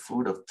eatables the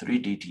food of 3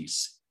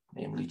 deities,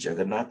 namely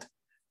Jagannath,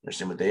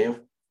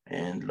 Nrsimhadev,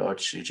 and Lord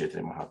Sri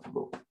Chaitanya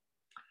Mahaprabhu.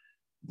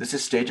 This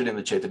is stated in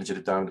the Chaitanya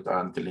Charitamrita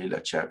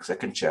Antalila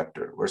 2nd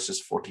chapter, verses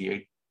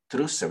 48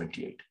 through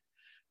 78.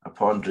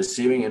 Upon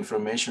receiving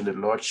information that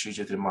Lord Sri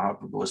Chaitanya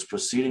Mahaprabhu was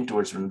proceeding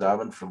towards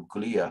Vrindavan from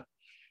Kulia,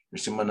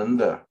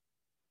 Nrsimhananda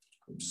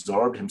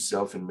absorbed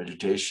himself in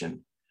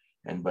meditation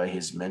and by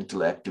his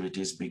mental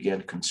activities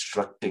began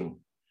constructing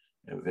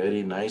a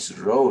very nice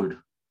road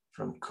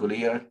from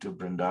Kulia to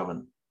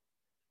Vrindavan.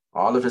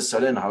 All of a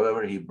sudden,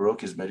 however, he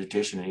broke his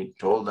meditation and he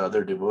told the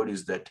other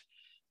devotees that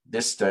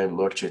this time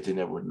Lord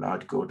Chaitanya would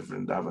not go to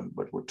Vrindavan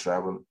but would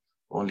travel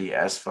only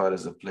as far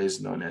as a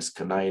place known as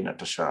Kanai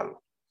Natashal.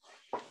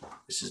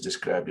 This is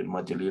described in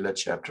Madhya Lila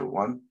chapter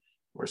 1,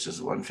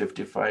 verses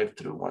 155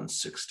 through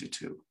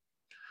 162.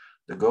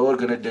 The Gaur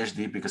Ganadesh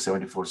Deepika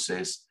 74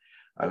 says,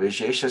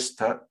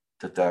 Avesheshastha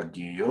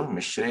Tatagyo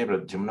Mishre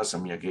Pradyumna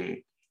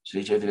Samyage.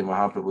 Sri Chaitanya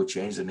Mahaprabhu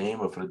changed the name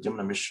of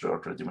Pradyumna Mishra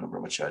or Pradyumna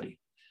Brahmachari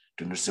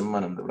to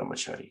Nrsimhananda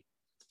Brahmachari.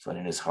 For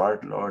in his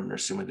heart, Lord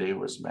Nrsimhadev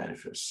was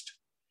manifest.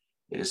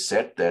 It is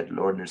said that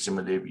Lord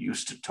Nrsimhadev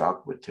used to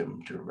talk with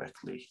him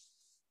directly.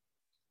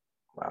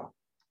 Wow.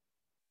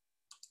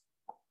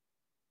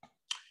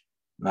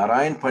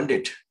 Narayan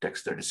Pandit,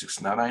 text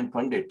 36. Narayan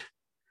Pandit,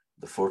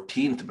 the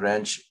 14th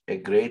branch, a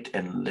great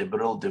and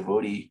liberal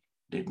devotee,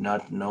 did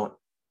not know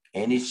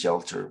any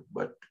shelter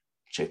but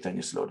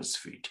Chaitanya's lotus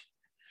feet.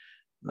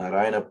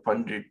 Narayana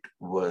Pandit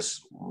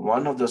was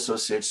one of the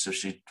associates of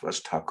Sri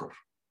Thakur.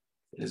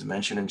 It is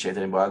mentioned in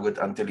Chaitanya Bhagavat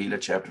Antya Leela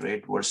chapter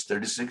 8 verse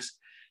 36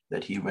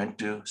 that he went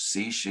to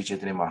see Sri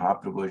Chaitanya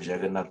Mahaprabhu at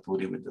Jagannath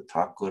Puri with the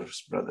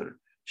Thakur's brother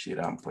Sri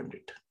Ram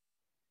Pandit.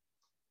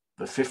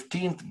 The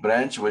 15th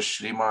branch was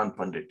Shriman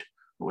Pandit,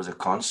 who was a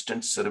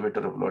constant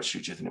servitor of Lord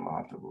Sri Chaitanya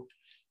Mahaprabhu.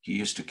 He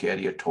used to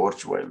carry a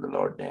torch while the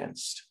Lord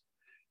danced.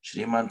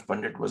 Shriman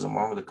Pandit was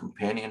among the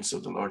companions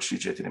of the Lord Sri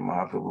Chaitanya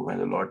Mahaprabhu when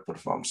the Lord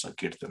performed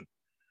Sankirtan.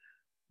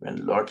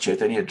 When Lord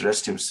Chaitanya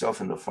dressed himself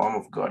in the form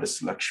of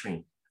Goddess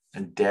Lakshmi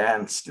and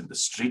danced in the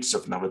streets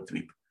of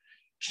Navadvip,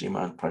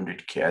 Shriman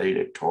Pandit carried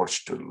a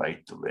torch to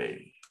light the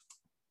way.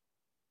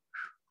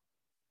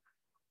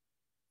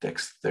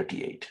 Text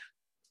 38.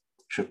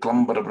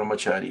 Shuklambara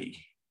Brahmachari.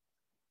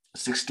 The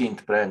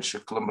 16th branch,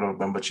 Shuklambara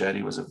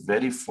Brahmachari, was a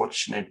very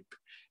fortunate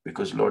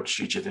because Lord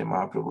Sri Chaitanya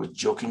Mahaprabhu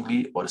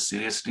jokingly or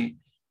seriously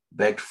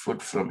begged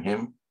food from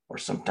him or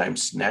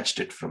sometimes snatched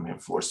it from him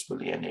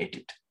forcefully and ate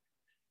it.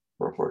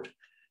 Purport.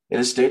 It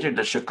is stated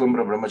that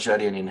Shuklambara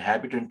Brahmachari, an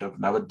inhabitant of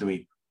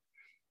Navadvip,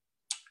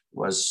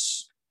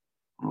 was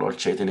Lord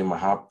Chaitanya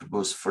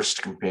Mahaprabhu's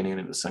first companion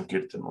in the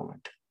Sankirtan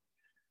moment.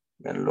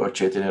 When Lord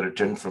Chaitanya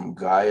returned from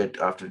Gaya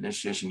after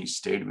initiation, he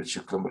stayed with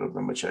Shuklambara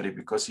Brahmachari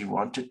because he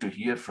wanted to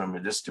hear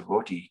from this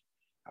devotee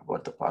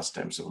about the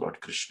pastimes of Lord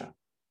Krishna.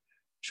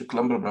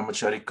 Shuklambara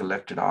Brahmachari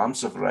collected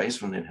alms of rice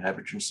from the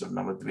inhabitants of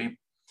Navadvip,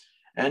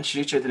 and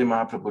Sri Chaitanya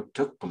Mahaprabhu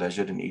took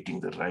pleasure in eating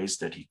the rice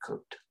that he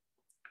cooked.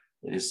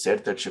 It is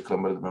said that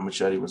Shuklambara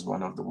Brahmachari was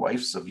one of the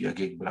wives of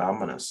Yogic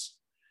Brahmanas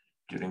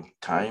during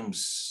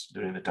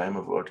the time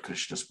of Lord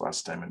Krishna's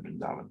pastime in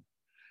Vrindavan.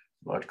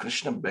 Lord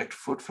Krishna begged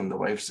food from the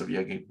wives of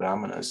Yogic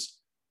Brahmanas,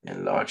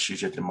 and Lord Sri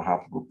Chaitanya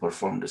Mahaprabhu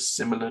performed a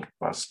similar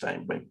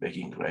pastime by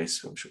begging rice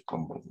from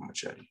Shuklambara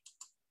Brahmachari.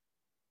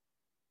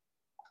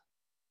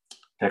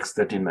 Text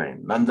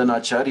 39.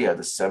 Nandanacharya,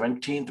 the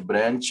 17th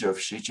branch of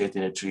Sri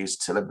Chaitanya tree, is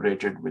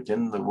celebrated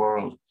within the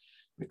world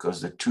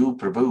because the two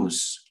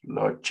Prabhus,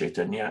 Lord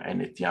Chaitanya and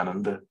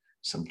Nityananda,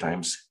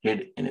 sometimes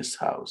hid in his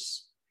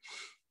house.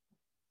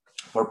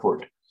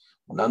 Purport.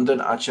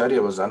 Nandan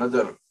Acharya was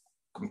another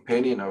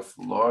companion of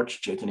Lord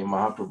Chaitanya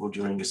Mahaprabhu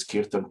during his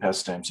Kirtan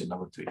pastimes in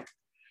Navadvip.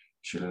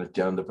 Srila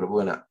Nityananda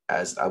Prabhu,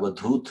 as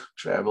Avadhut,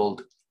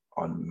 traveled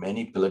on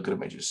many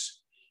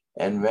pilgrimages.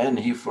 And when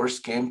he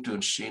first came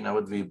to Sri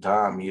Navadvip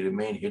Dham, he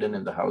remained hidden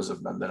in the house of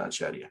Nandan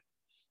Acharya.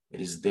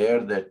 It is there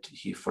that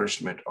he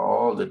first met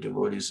all the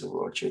devotees of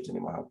Lord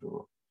Chaitanya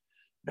Mahaprabhu.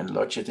 When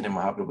Lord Chaitanya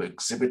Mahaprabhu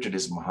exhibited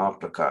his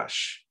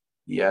Mahaprakash,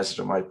 he asked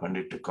Ramai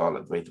Pandit to call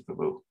Advaita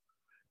Prabhu,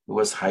 who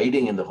was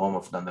hiding in the home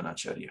of Nandan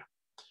Acharya.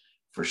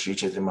 For Sri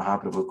Chaitanya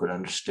Mahaprabhu could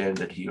understand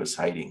that he was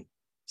hiding.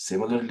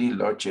 Similarly,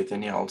 Lord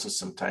Chaitanya also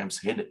sometimes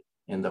hid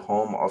in the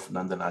home of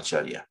Nandan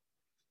Acharya.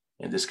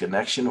 In this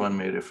connection, one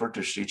may refer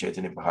to Sri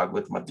Chaitanya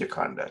Bhagavat Madhya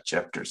Khanda,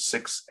 chapter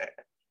 6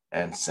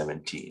 and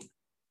 17.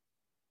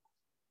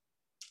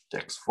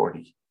 Text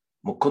 40.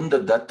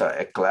 Mukunda Datta,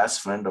 a class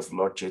friend of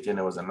Lord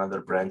Chaitanya, was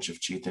another branch of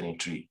Chaitanya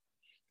tree.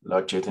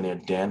 Lord Chaitanya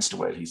danced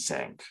while he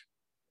sang.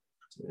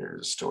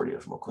 There's a story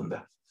of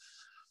Mukunda.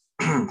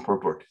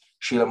 Purport.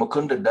 Srila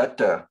Mukunda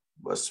Datta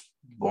was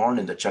born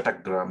in the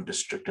Chattagram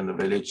district in the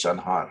village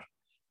Chanhar,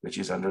 which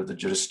is under the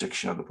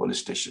jurisdiction of the police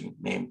station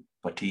named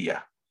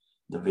Patiya.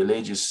 The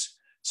village is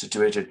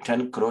situated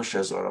 10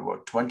 kroshas or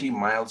about 20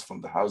 miles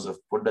from the house of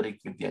Pundarik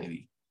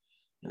Vidyanidhi.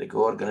 In the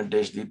Gaur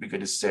Ganadesh Deepika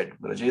it is said,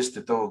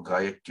 Vrajestito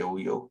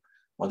Gayakyauyo,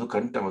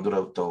 Madhukanta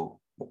Madhuravtau,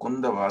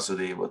 Mukunda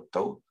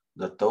Vasudevatau,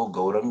 Dattau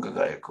Gauranga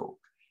Gayako.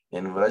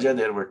 In Vraja,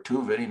 there were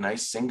two very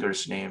nice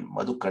singers named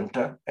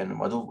Madhukanta and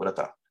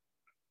Madhuvrata.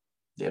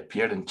 They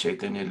appeared in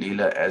Chaitanya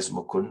Leela as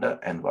Mukunda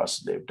and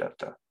Vasudev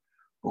Datta,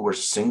 who were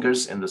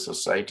singers in the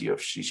society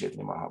of Sri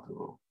Chaitanya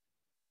Mahaprabhu.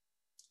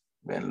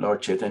 When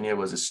Lord Chaitanya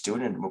was a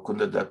student,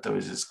 Mukunda Datta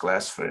was his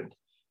class friend,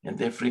 and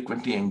they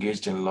frequently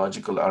engaged in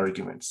logical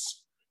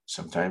arguments.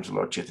 Sometimes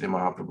Lord Chaitanya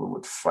Mahaprabhu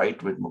would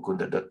fight with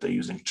Mukunda Datta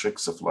using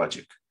tricks of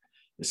logic.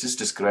 This is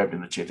described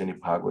in the Chaitanya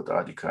Bhagavat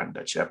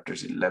Adikanda,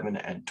 chapters 11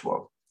 and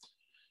 12.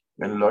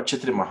 When Lord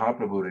Chaitanya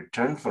Mahaprabhu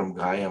returned from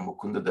Gaya,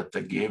 Mukunda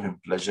Datta gave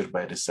him pleasure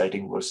by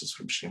reciting verses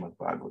from Srimad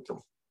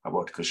Bhagavatam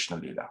about Krishna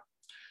Leela.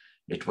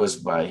 It was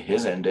by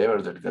his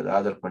endeavor that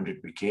Gadadhar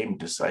Pandit became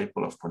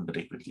disciple of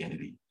Pundarik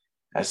Vidyanidhi,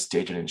 as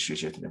stated in Sri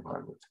Chaitanya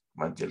Bhagavat,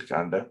 Madhya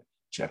Khanda,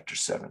 chapter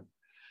 7.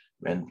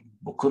 When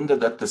Mukunda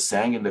Datta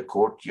sang in the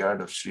courtyard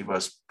of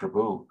Srivas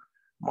Prabhu,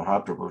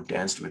 Mahaprabhu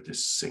danced with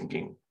his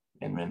singing.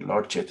 And when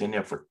Lord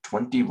Chaitanya for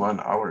 21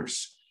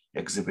 hours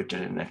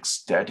exhibited an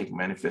ecstatic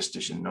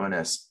manifestation known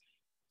as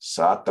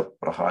Sata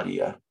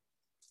Prahariya.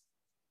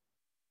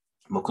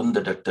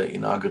 Mukunda Datta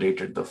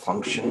inaugurated the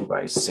function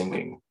by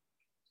singing.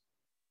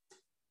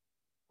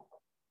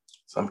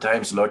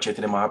 Sometimes Lord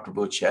Chaitanya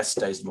Mahaprabhu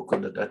chastised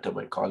Mukunda Datta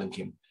by calling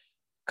him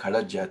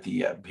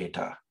Kalajatiya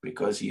Bheta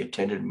because he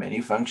attended many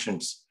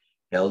functions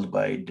held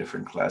by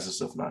different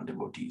classes of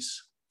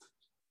non-devotees.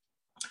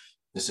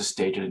 This is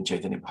stated in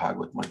Chaitanya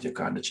Bhagavat Madhya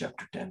Kanda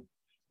chapter 10.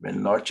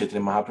 When Lord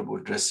Chaitanya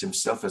Mahaprabhu dressed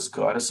himself as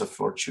goddess of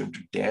fortune to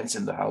dance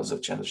in the house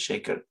of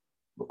Chandrasekhar,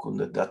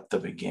 Mukunda Datta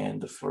began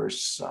the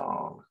first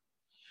song.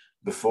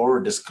 Before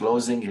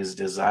disclosing his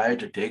desire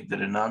to take the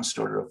renounced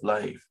order of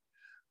life,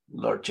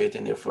 Lord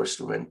Chaitanya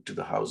first went to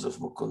the house of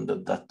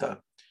Mukunda Datta,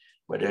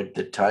 but at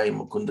the time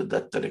Mukunda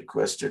Datta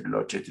requested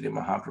Lord Chaitanya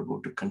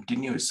Mahaprabhu to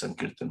continue his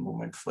Sankirtan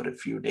movement for a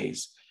few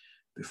days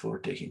before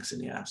taking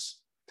sannyas.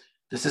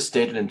 This is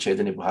stated in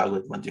Chaitanya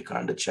Bhagavat Madhya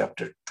Kanda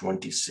chapter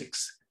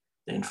 26.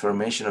 The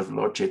information of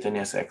Lord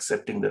Chaitanya's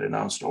accepting the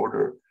renounced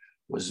order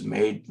was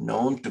made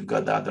known to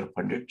Gadadhar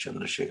Pandit,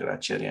 Chandrasekhar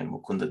Acharya, and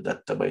Mukunda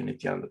Datta by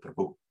Nityananda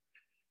Prabhu.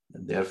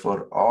 And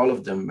therefore, all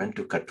of them went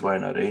to Katwa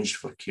and arranged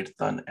for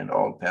kirtan and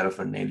all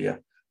paraphernalia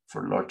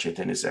for Lord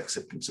Chaitanya's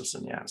acceptance of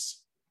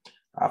sannyas.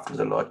 After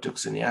the Lord took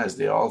sannyas,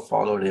 they all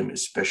followed him,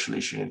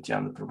 especially Sri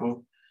Nityananda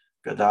Prabhu,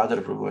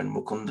 Gadadhar Prabhu, and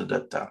Mukunda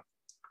Datta,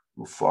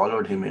 who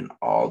followed him in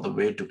all the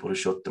way to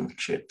Purushottam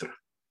Kshetra.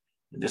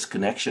 In this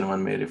connection,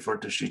 one may refer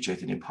to Sri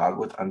Chaitanya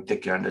Bhagavat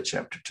Antyakanda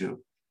chapter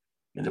 2.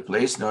 In the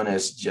place known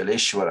as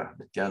Jaleshwara,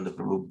 Nityananda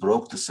Prabhu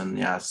broke the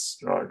sannyas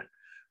rod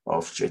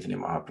of Chaitanya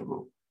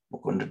Mahaprabhu.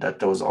 Mukunda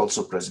Datta was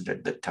also present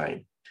at that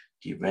time.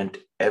 He went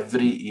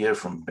every year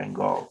from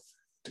Bengal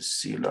to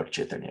see Lord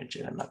Chaitanya at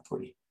Jagannath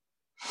Puri.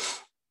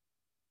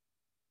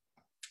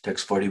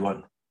 Text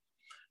 41.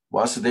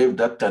 Vasudev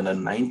Datta, the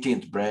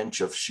 19th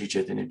branch of Sri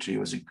Chaitanya tree,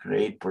 was a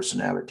great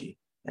personality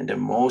and a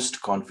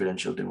most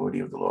confidential devotee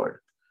of the Lord.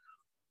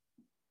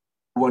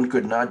 One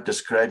could not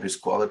describe his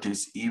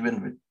qualities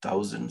even with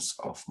thousands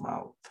of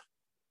mouths.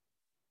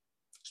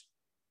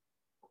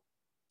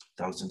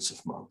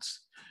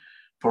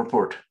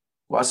 Purport.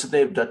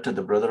 Vasudev Datta,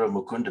 the brother of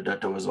Mukunda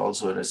Datta, was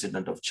also a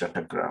resident of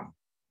Chattagram.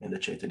 In the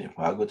Chaitanya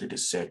Bhagavat, it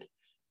is said,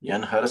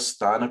 Yan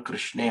harastana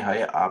Krishne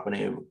haya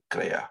apane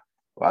kraya.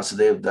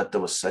 Vasudev Datta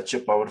was such a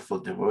powerful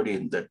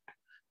devotee that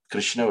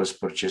Krishna was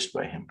purchased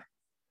by him.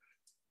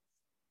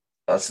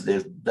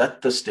 Vasudev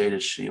Datta stayed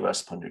at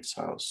Srivas Pandit's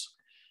house.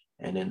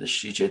 And in the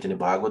Sri Chaitanya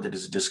Bhagavat, it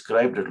is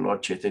described that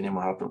Lord Chaitanya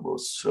Mahaprabhu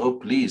was so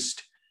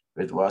pleased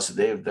with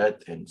Vasudev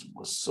Datta and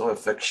was so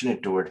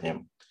affectionate toward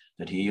him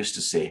that he used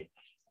to say,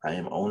 I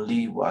am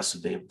only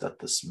Vasudev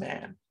Datta's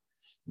man.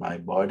 My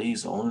body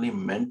is only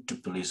meant to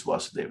please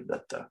Vasudev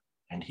Datta,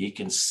 and he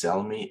can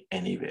sell me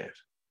anywhere.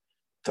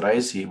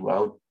 Thrice he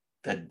vowed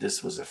that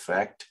this was a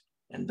fact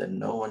and that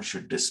no one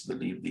should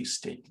disbelieve these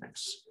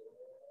statements.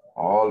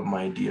 All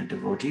my dear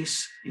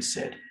devotees, he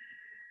said,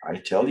 I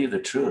tell you the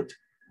truth.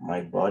 My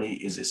body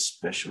is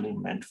especially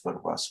meant for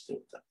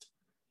Vasudev Datta.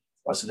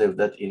 Vasudev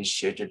Datta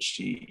initiated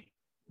Sri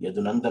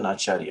Yadunandan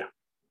Acharya,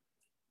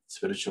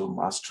 spiritual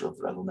master of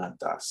Raghunath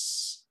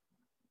Das,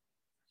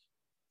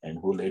 and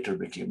who later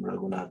became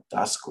Raghunath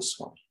Das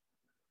Goswami.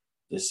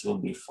 This will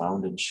be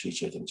found in Sri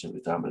Chaitanya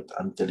Charitamrita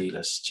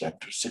Antalilas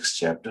chapter 6,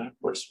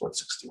 verse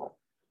 161.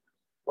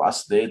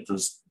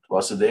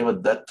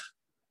 Vasudeva Datta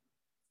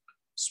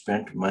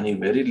spent money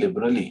very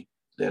liberally.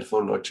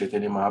 Therefore, Lord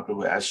Chaitanya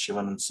Mahaprabhu asked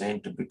Shivanand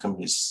Sen to become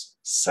his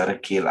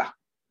Sarakela,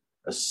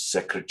 a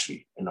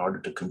secretary, in order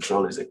to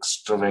control his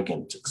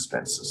extravagant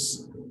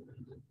expenses.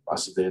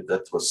 Vasudeva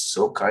Datta was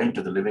so kind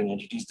to the living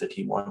entities that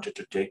he wanted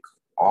to take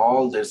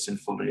all their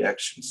sinful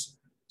reactions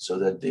so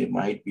that they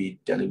might be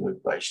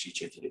delivered by Sri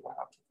Chaitanya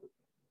Mahaprabhu.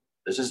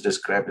 This is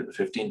described in the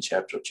 15th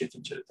chapter of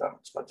Chaitanya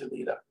Charitamrita Madhya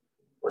Leela,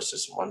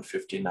 verses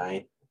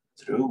 159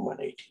 through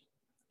 180.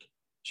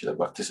 Srila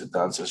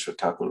Bhaktisiddhanta Saraswati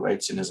Thakur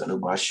writes in his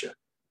Anubhashya,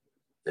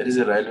 there is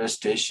a railway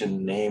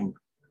station named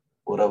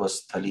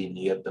Puravasthali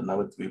near the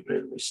Navadvip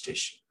railway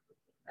station,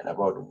 and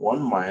about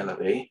 1 mile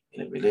away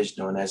in a village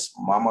known as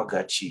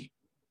Mamagachi,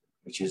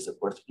 which is the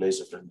birthplace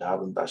of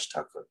Vrindavan Das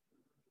Thakur,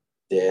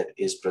 there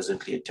is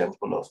presently a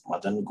temple of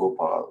Madan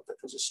Gopal that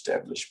was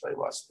established by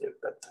Vasudev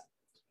Datta.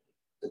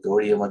 The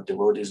Gaudiya Math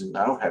devotees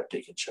now have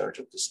taken charge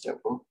of this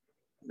temple,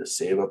 and the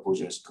Seva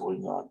Puja is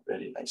going on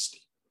very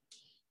nicely.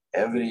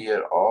 Every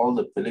year, all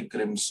the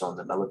pilgrims on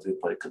the Navadvip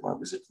Parikrama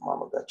visit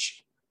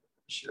Mamagachi.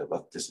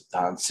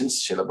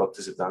 Since Srila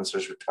Bhaktisiddhanta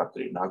Saraswati Thakur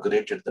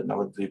inaugurated the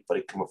Navadvip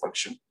Parikrama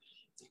function,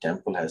 the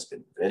temple has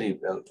been very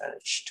well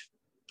managed.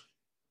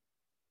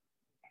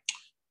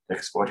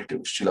 Text 42.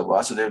 Srila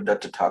Vasudeva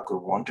Datta Thakur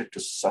wanted to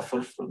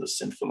suffer for the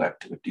sinful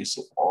activities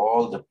of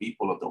all the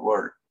people of the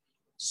world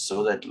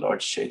so that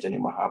Lord Chaitanya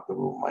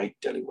Mahaprabhu might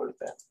deliver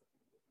them.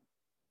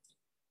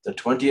 The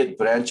 20th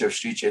branch of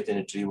Sri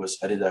Chaitanya tree was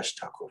Haridas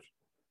Thakur.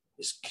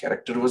 His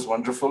character was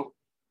wonderful.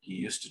 He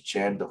used to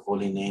chant the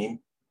holy name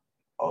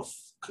of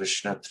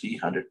Krishna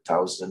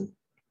 300,000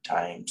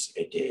 times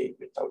a day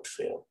without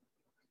fail.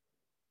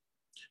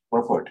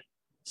 Purport.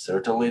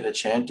 Certainly, the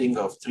chanting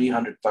of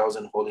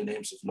 300,000 holy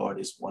names of Lord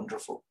is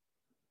wonderful.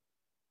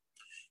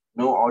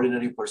 No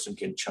ordinary person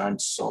can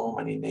chant so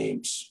many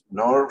names,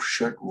 nor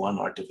should one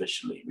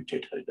artificially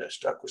imitate Haridas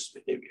Thakur's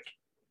behavior.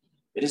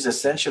 It is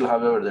essential,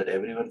 however, that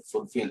everyone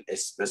fulfill a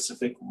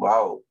specific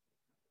vow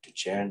to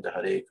chant the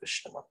Hare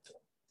Krishna mantra.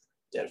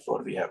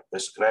 Therefore, we have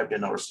prescribed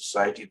in our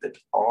society that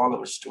all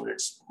our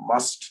students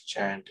must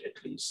chant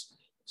at least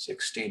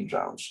 16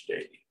 rounds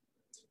daily.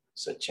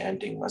 Such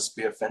chanting must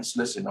be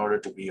offenseless in order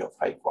to be of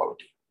high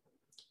quality.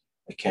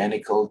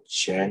 Mechanical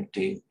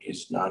chanting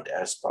is not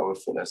as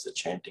powerful as the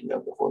chanting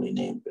of the holy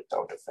name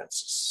without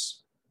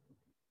offenses.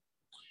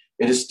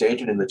 It is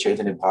stated in the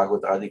Chaitanya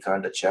Bhagavat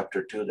Adikanda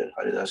chapter 2 that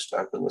Haridas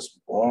Thakur was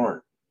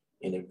born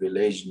in a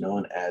village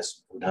known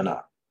as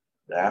Budhana.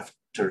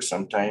 After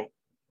some time,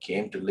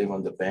 came to live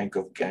on the bank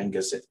of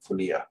Ganges at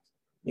Phulia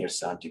near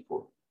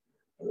Santipur.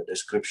 And the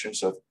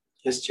descriptions of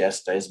his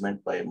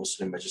chastisement by a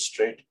Muslim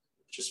magistrate,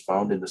 which is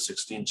found in the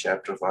 16th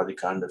chapter of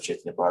Adikanda of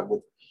Chaitanya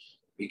Bhagavat,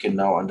 we can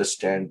now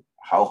understand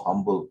how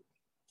humble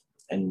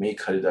and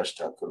meek Haridas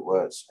Thakur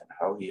was and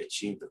how he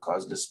achieved the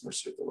causeless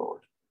mercy of the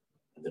Lord.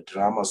 In the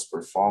dramas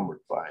performed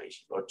by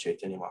Lord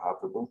Chaitanya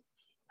Mahaprabhu,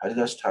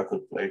 Haridas Thakur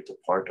played the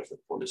part of a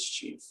police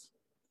chief.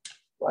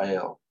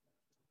 While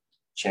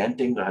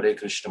chanting the Hare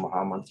Krishna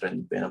Mahamantra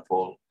in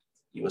Benapole,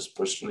 he was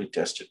personally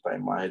tested by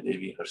Maya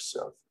Devi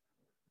herself.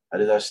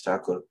 Haridas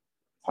Thakur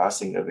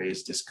passing away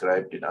is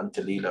described in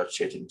Antalila of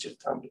Chaitanya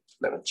Charitamrita,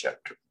 11th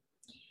chapter.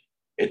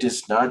 It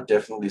is not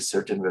definitely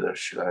certain whether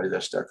Srila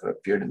Haridas Thakur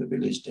appeared in the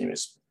village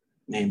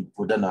named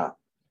Budhana,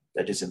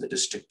 that is in the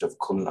district of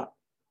Khulna.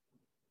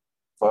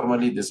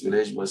 Formerly, this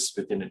village was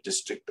within a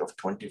district of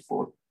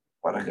 24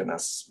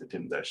 paraganas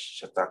within the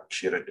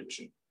Shatakshira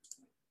division.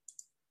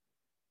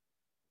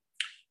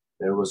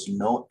 There was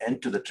no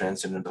end to the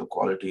transcendental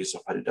qualities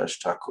of Haridas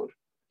Thakur.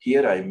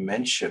 Here I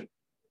mention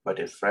but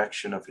a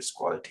fraction of his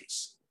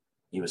qualities.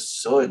 He was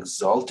so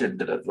exalted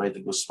that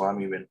Advaita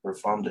Goswami, when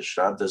performed the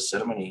Shraddha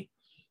ceremony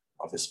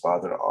of his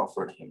father,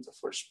 offered him the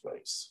first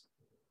prize.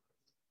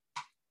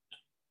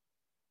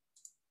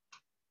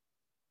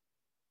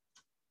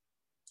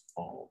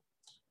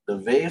 The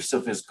waves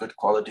of his good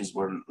qualities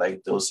were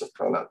like those of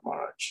Prahlad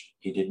Maharaj.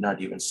 He did not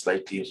even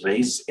slightly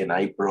raise an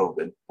eyebrow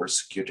when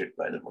persecuted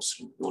by the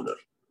Muslim ruler.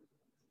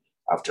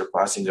 After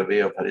passing away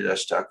of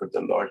Haridas Thakur,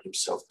 the Lord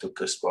himself took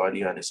his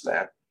body on his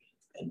lap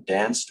and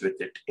danced with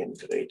it in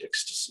great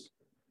ecstasy.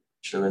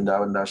 Sri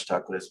Vrindavan Das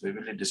Thakur has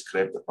vividly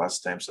described the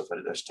pastimes of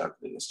Haridas Thakur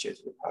in his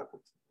Chaitanya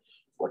Bhagavat.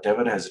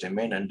 Whatever has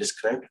remained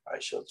undescribed, I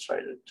shall try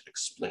to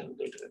explain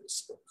later in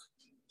this book.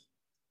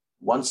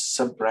 One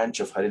sub-branch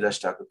of Haridas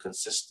Thakur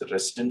consists of the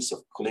residents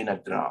of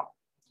Kulina Gram.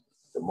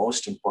 The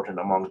most important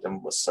among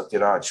them was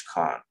Satyaraj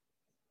Khan,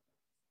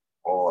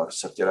 or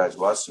Satyaraj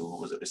Vasu,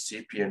 who was a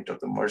recipient of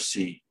the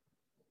mercy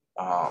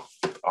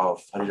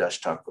of Haridas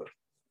Thakur.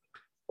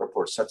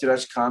 Purport: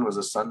 Satyaraj Khan was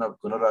the son of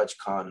Gunaraj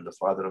Khan and the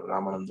father of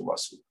Ramananda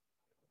Vasu.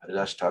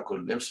 Haridas Thakur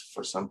lived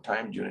for some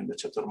time during the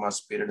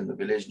Chaturmas period in the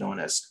village known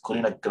as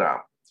Kulina Gram,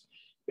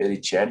 where he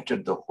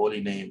chanted the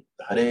holy name,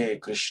 the Hare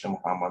Krishna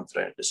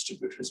Mahamantra, and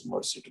distributed his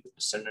mercy to the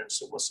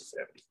descendants of Vasu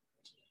family.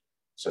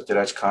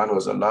 Satyaraj Khan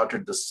was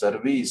allotted the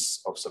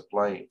service of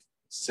supplying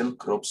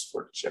silk ropes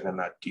for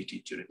Jagannath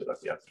Titi during the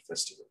Rath Yatra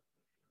festival.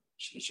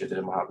 Shri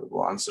Chaitanya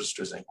Mahaprabhu answers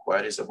to his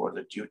inquiries about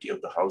the duty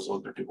of the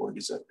householder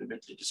devotees are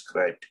vividly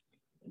described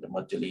in the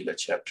Madhya Leela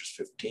chapters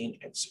 15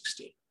 and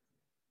 16.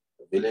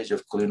 The village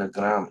of Kulina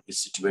Gram is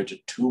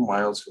situated 2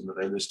 miles from the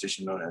railway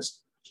station known as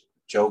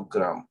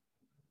Chowgram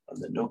on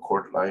the New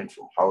Court line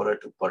from Howrah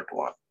to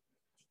Burdwan.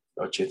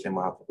 Lord Chaitanya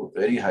Mahaprabhu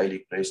very highly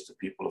praised the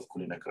people of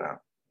Kulina Gram,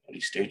 and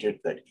he stated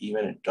that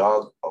even a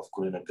dog of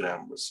Kulina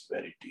Gram was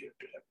very dear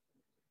to him.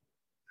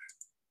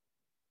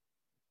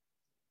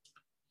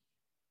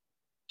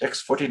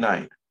 Text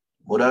 49.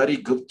 Murari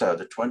Gupta,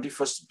 the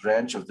 21st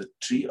branch of the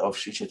tree of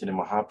Sri Chaitanya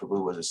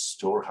Mahaprabhu, was a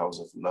storehouse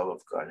of love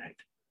of Godhead.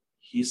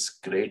 His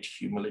great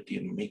humility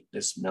and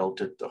meekness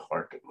melted the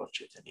heart of Lord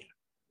Chaitanya.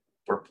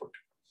 Purport.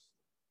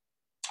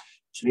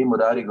 Sri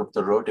Murari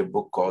Gupta wrote a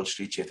book called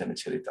Sri Chaitanya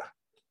Charita.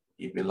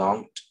 He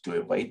belonged to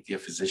a Vaidya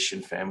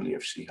physician family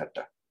of Sri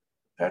Hatta,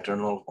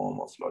 paternal home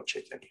of Lord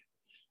Chaitanya,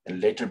 and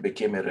later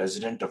became a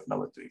resident of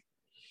Navadvip.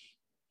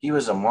 He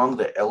was among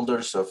the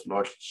elders of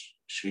Lord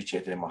Sri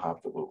Chaitanya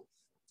Mahaprabhu.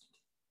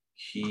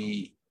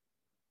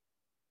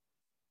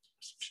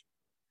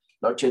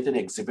 Lord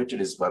Chaitanya exhibited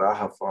his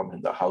Varaha form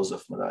in the house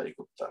of Murari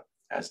Gupta,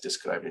 as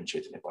described in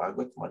Chaitanya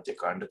Bhagavat, Madhya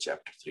Kanda,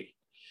 chapter 3.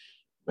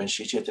 When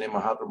Sri Chaitanya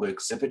Mahaprabhu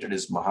exhibited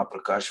his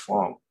Mahaprakash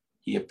form,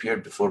 he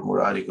appeared before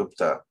Murari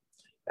Gupta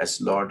as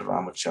Lord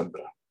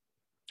Ramachandra.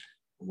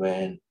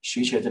 When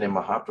Sri Chaitanya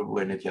Mahaprabhu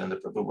and Nityananda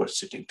Prabhu were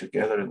sitting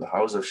together in the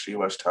house of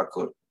Srivas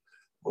Thakur,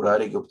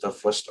 Murari Gupta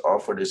first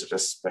offered his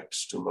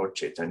respects to Lord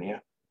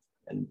Chaitanya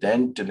and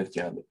then to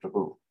Nityananda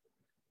Prabhu.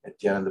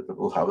 Nityananda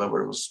Prabhu,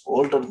 however, was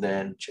older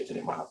than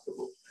Chaitanya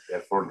Mahaprabhu.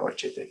 Therefore, Lord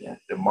Chaitanya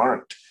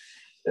remarked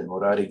that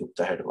Murari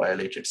Gupta had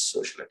violated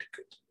social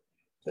etiquette,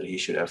 that he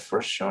should have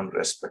first shown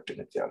respect to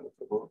Nityananda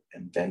Prabhu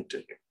and then to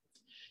him.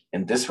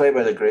 In this way,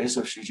 by the grace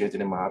of Sri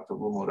Chaitanya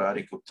Mahaprabhu,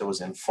 Murari Gupta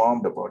was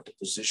informed about the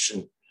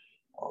position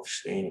of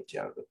Sri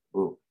Nityananda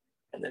Prabhu.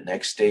 And the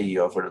next day, he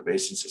offered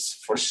obeisances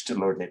first to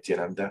Lord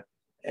Nityananda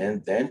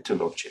and then to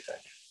Lord Chaitanya.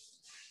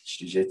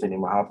 Sri Chaitanya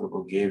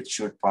Mahaprabhu gave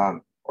chud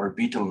pan or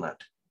betel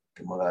nut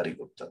to Murari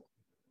Gupta.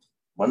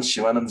 Once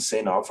Shivananda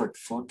Sen offered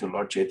food to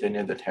Lord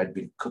Chaitanya that had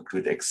been cooked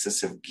with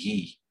excessive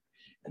ghee.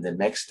 And the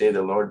next day,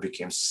 the Lord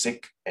became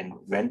sick and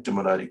went to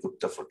Murari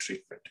Gupta for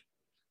treatment.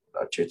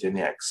 Lord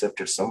Chaitanya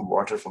accepted some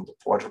water from the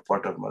water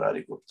pot of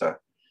Murari Gupta,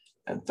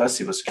 and thus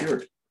he was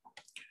cured.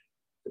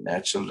 The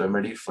natural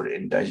remedy for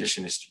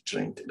indigestion is to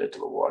drink a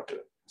little water.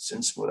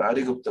 Since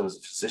Murari Gupta was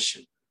a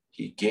physician,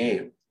 he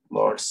gave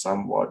Lord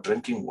some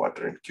drinking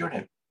water and cured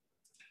him.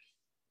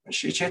 When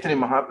Sri Chaitanya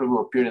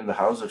Mahaprabhu appeared in the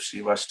house of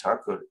Srivas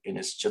Thakur in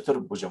his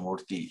Chaturbhuja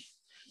Murti,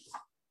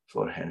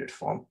 four-handed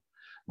form,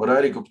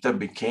 Murari Gupta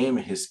became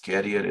his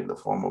carrier in the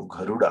form of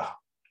Garuda.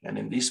 And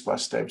in these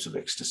pastimes of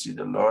ecstasy,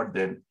 the Lord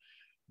then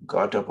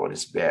got up on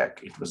his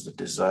back. It was the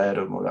desire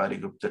of Murari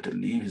Gupta to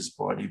leave his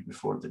body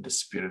before the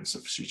disappearance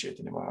of Sri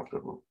Chaitanya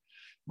Mahaprabhu.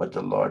 But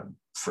the Lord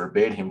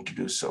forbade him to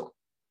do so.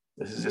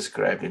 This is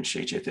described in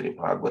Sri Chaitanya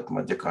Bhagavat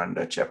Madhya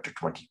Kanda, chapter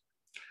 20.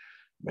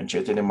 When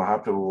Chaitanya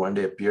Mahaprabhu one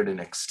day appeared in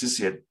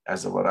ecstasy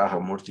as a Varaha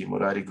Murti,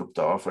 Murari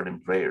Gupta offered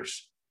him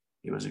prayers.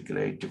 He was a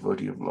great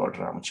devotee of Lord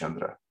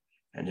Ramachandra,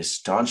 and his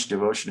staunch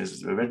devotion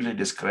is vividly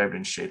described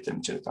in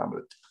Chaitanya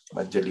Charitamrita,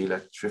 Madhya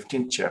Leela,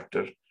 15th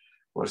chapter,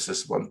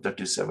 verses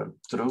 137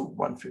 through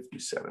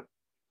 157.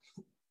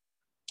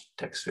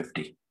 Text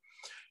 50.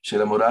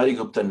 Srila Murari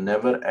Gupta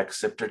never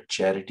accepted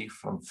charity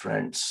from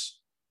friends,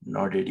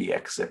 nor did he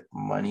accept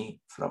money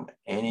from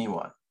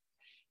anyone.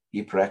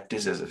 He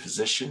practiced as a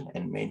physician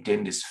and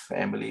maintained his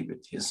family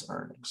with his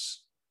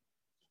earnings.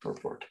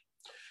 Purport.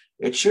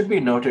 It should be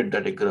noted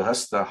that a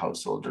Grihastha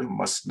householder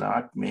must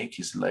not make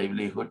his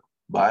livelihood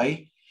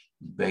by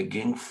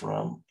begging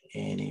from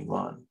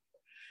anyone.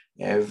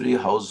 Every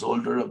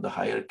householder of the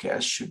higher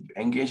caste should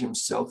engage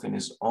himself in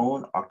his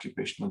own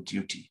occupational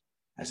duty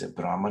as a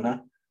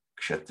Brahmana,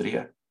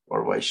 Kshatriya,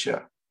 or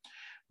Vaishya.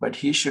 But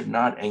he should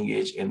not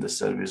engage in the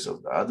service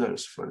of the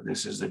others, for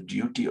this is the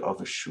duty of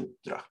a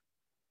Shudra.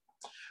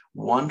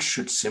 One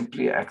should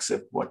simply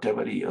accept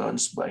whatever he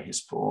earns by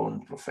his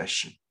own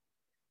profession.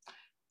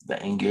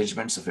 The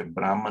engagements of a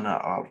Brahmana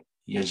are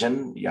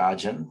Yajan,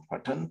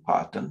 Patan,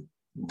 Patan,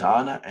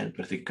 Dana, and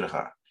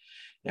Pratigraha.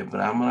 A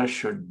Brahmana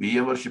should be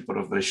a worshipper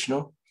of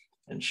Vishnu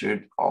and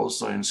should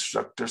also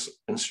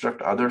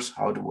instruct others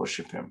how to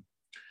worship him.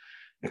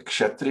 A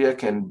Kshatriya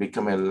can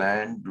become a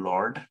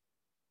landholder,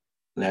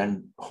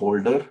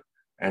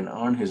 and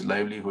earn his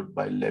livelihood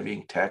by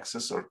levying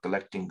taxes or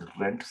collecting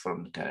rent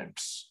from the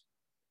tenants.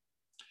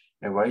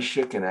 A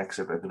Vaishya can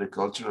accept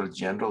agricultural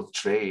general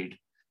trade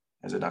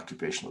as an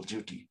occupational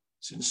duty.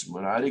 Since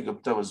Murari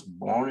Gupta was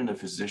born in a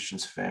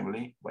physician's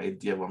family,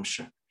 Vaidya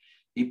Vamsha,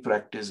 he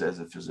practiced as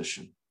a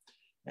physician.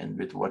 And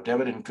with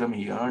whatever income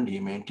he earned, he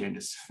maintained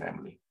his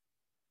family.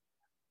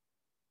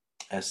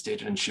 As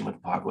stated in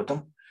Srimad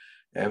Bhagavatam,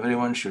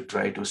 everyone should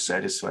try to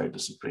satisfy the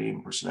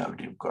Supreme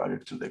Personality of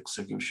Godhead through the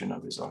execution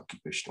of his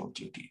occupational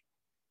duty.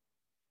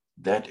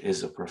 That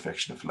is the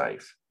perfection of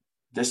life.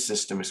 This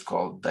system is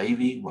called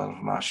Daivi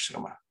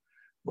Varnashrama.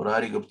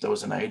 Murari Gupta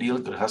was an ideal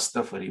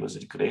Grihastha, for he was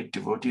a great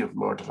devotee of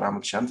Lord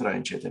Ramachandra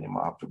and Chaitanya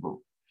Mahaprabhu.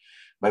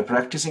 By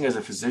practicing as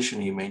a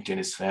physician, he maintained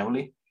his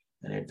family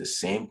and at the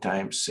same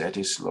time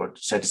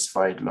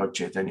satisfied Lord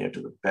Chaitanya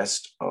to the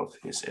best of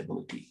his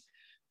ability.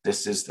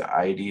 This is the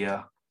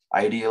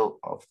ideal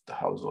of the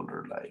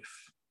householder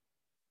life.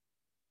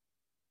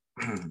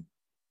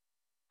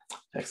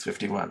 Text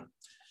 51.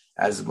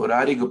 As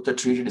Murari Gupta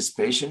treated his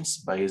patients,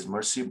 by his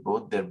mercy,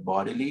 both their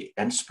bodily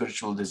and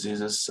spiritual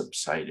diseases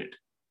subsided.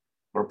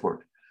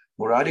 Purport.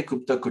 Murari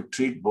Gupta could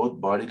treat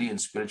both bodily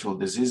and spiritual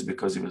disease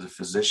because he was a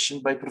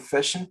physician by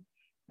profession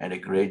and a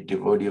great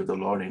devotee of the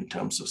Lord in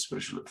terms of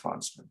spiritual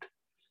advancement.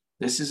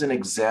 This is an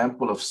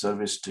example of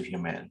service to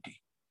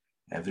humanity.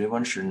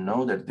 Everyone should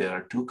know that there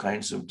are two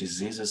kinds of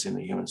diseases in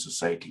the human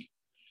society.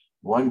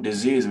 One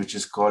disease, which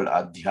is called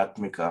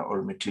adhyatmika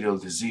or material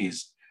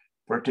disease,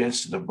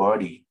 pertains to the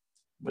body,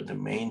 but the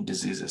main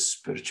disease is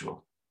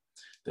spiritual.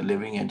 The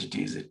living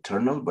entity is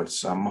eternal, but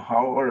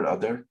somehow or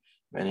other,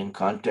 when in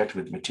contact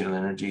with material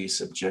energy, is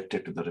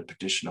subjected to the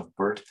repetition of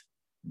birth,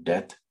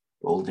 death,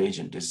 old age,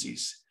 and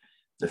disease.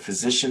 The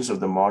physicians of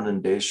the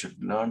modern days should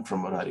learn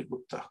from Murari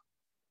Gupta.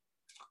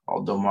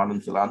 Although modern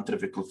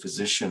philanthropical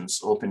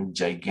physicians open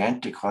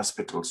gigantic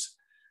hospitals,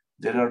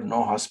 there are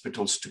no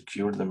hospitals to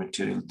cure the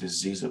material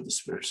disease of the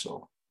spirit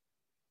soul.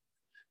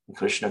 The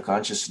Krishna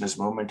consciousness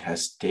movement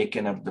has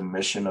taken up the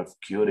mission of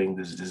curing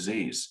this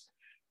disease,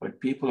 but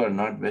people are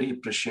not very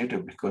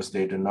appreciative because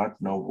they do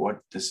not know what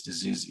this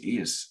disease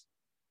is.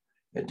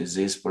 A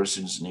diseased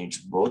person needs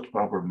both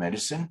proper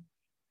medicine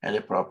and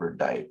a proper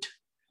diet.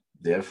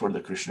 Therefore, the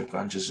Krishna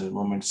consciousness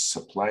movement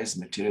supplies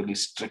materially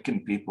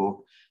stricken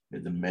people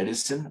with the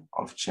medicine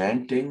of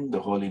chanting the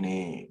holy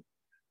name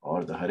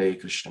or the Hare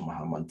Krishna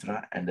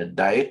Mahamantra and the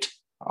diet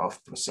of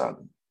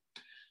prasadam.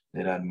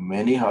 There are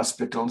many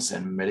hospitals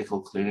and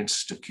medical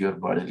clinics to cure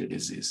bodily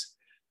disease,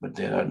 but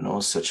there are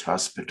no such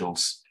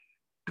hospitals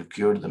to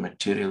cure the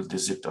material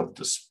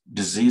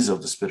disease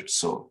of the spirit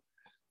soul.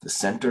 The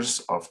centers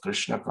of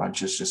Krishna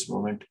consciousness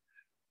movement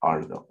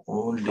are the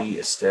only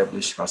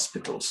established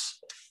hospitals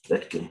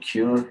that can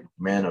cure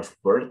man of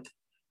birth,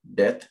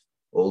 death,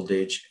 old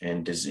age,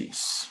 and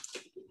disease.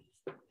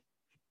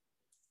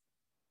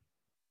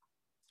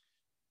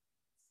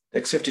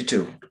 Text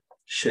 52.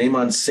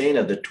 Shriman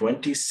Sena, the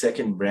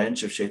 22nd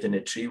branch of Chaitanya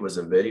tree, was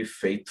a very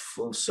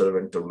faithful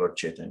servant of Lord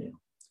Chaitanya.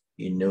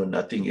 He knew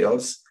nothing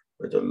else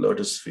but the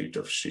lotus feet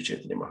of Sri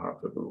Chaitanya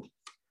Mahaprabhu.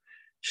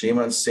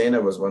 Shriman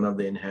Sena was one of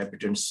the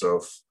inhabitants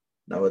of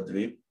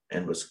Navadvip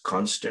and was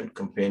constant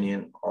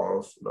companion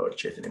of Lord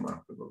Chaitanya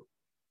Mahaprabhu.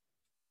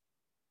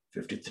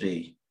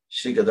 53.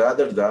 Sri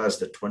Gadadhar Das,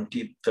 the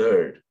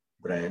 23rd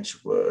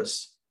branch,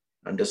 was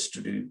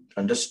understood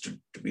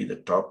to be the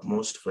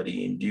topmost, for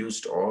he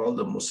induced all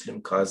the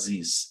Muslim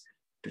qazis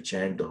to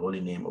chant the holy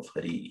name of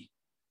Hari.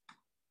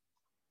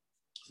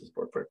 This is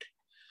important.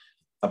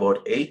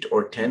 About 8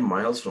 or 10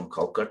 miles from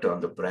Calcutta,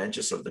 on the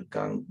branches of the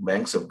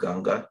banks of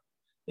Ganga,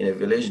 in a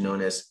village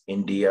known as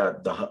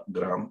India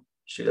Gram,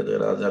 Sri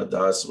Gadadhar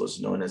Das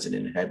was known as an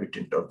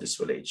inhabitant of this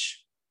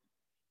village.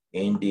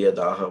 India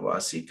Daha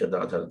Vasi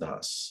Gadadhar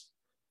Das.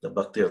 The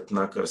Bhakti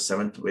Ratnakar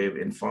 7th wave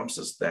informs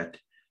us that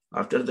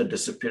after the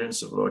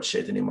disappearance of Lord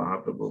Chaitanya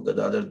Mahaprabhu,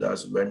 Gadadhar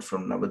Das went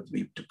from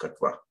Navadvip to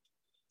Katwa.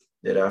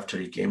 Thereafter,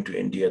 he came to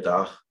India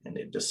Dah and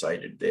he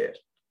decided there.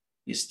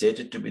 He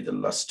stated to be the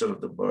luster of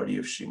the body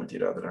of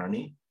Srimati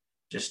Radharani,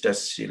 just as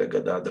Srila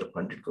Gadadhar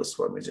Pandit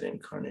Goswami is an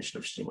incarnation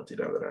of Srimati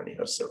Radharani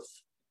herself.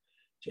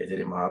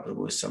 Chaitanya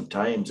Mahaprabhu is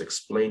sometimes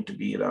explained to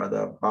be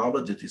Radha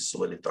Bhavaditi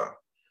Suvalita,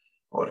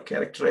 or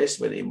characterized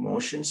by the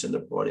emotions and the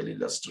bodily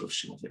luster of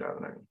Srimati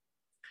Radharani.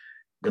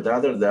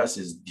 Gadadhar Das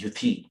is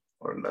Dhyuti,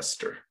 or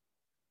luster.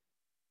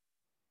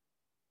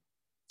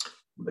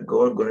 The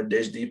Gaur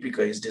Gunadesh Deepika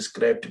is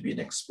described to be an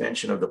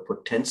expansion of the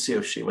potency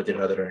of Srimati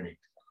Radharani.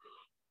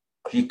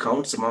 He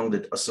counts among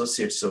the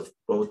associates of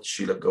both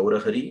Srila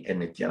Gaurahari and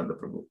Nityananda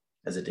Prabhu.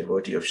 As a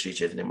devotee of Sri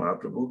Chaitanya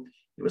Mahaprabhu,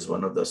 he was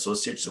one of the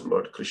associates of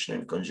Lord Krishna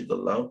in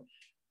conjugal love,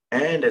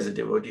 and as a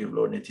devotee of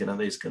Lord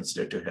Nityananda, he is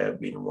considered to have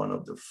been one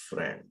of the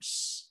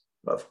friends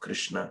of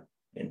Krishna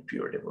in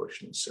pure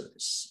devotional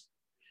service.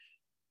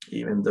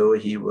 Even though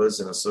he was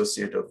an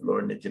associate of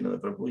Lord Nityananda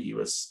Prabhu, he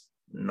was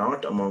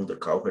not among the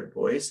cowherd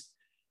boys,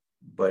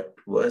 but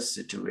was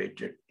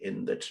situated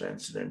in the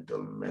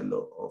transcendental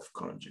mellow of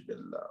conjugal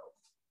love.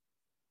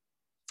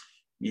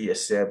 He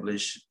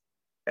established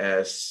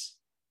as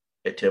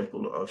a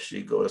temple of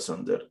Sri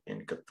Gaurasundar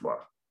in Katwa.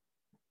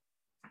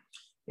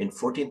 In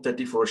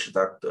 1434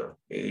 Shatakta,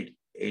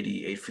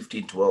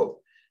 1512,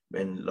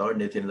 when Lord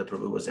Nityananda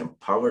Prabhu was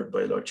empowered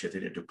by Lord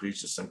Chaitanya to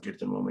preach the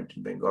Sankirtan movement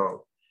in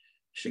Bengal,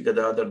 Sri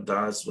Gadadhar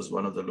Das was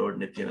one of the Lord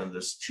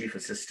Nityananda's chief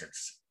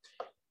assistants.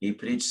 He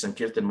preached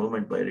Sankirtan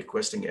movement by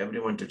requesting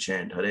everyone to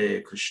chant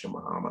Hare Krishna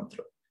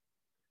Mahamantra.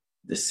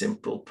 This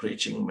simple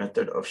preaching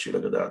method of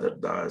Srila Gadadhar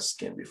Das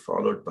can be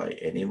followed by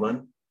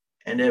anyone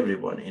and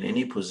everyone in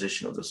any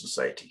position of the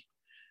society.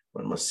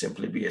 One must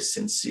simply be a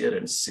sincere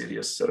and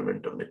serious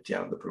servant of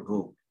Nityananda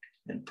Prabhu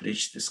and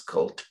preach this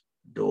cult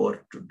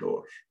door to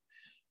door.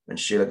 When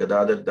Srila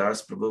Gadadhar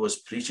Das Prabhu was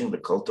preaching the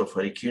cult of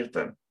Hari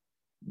Kirtan,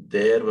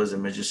 there was a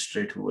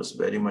magistrate who was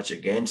very much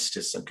against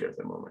his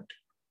Sankirtan movement.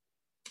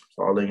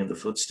 Following in the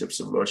footsteps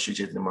of Lord Sri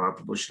Chaitanya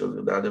Mahaprabhu,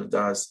 Srila Gadadhar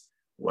Das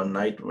one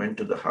night went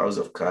to the house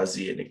of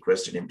Qazi and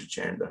requested him to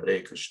chant the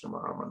Hare Krishna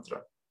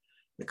Mahamantra.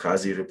 The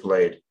Qazi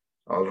replied,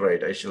 "All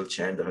right, I shall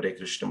chant the Hare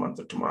Krishna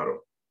mantra tomorrow."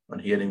 On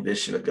hearing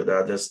this, Srila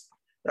Gadadhar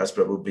Das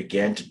Prabhu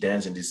began to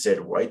dance and he said,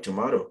 "Why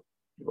tomorrow?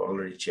 You've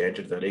already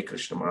chanted the Hare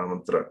Krishna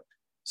Mahamantra,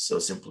 so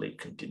simply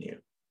continue."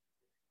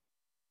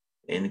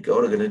 In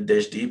Gaur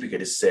Gunadesh Deepika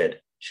it is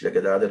said, Srila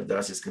Gadadhar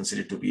Das is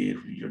considered to be a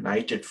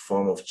united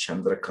form of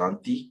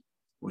Chandrakanti,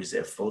 who is the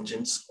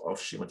effulgence of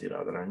Srimati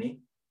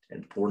Radharani,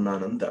 and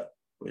Purnananda,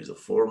 who is the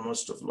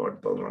foremost of Lord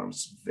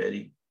Balaram's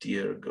very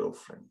dear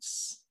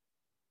girlfriends.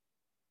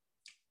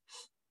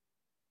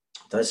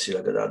 Thus,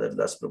 Srila Gadadhar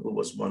Das Prabhu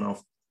was one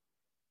of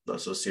the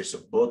associates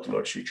of both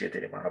Lord Sri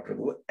Chaitanya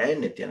Mahaprabhu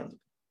and Nityananda.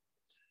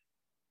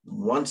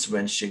 Once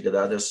when Sri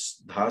Gadadhar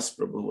Das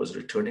Prabhu was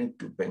returning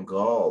to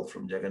Bengal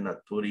from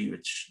Jagannath Puri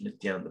with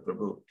Nityananda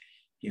Prabhu,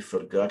 he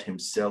forgot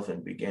himself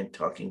and began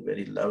talking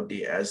very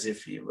loudly as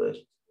if he were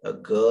a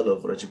girl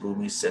of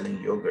Rajabhumi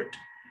selling yogurt.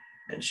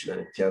 And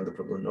Srila Nityananda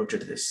Prabhu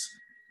noted this.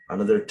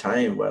 Another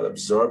time, while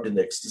absorbed in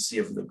the ecstasy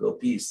of the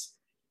gopis,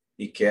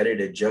 he carried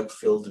a jug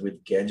filled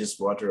with Ganges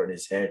water on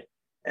his head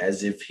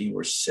as if he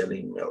were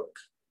selling milk.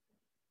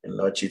 And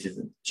Lord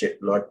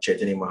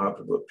Chaitanya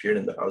Mahaprabhu appeared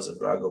in the house of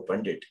Raghav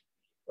Pandit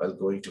while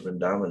going to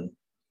Vrindavan.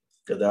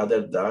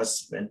 Gadadhar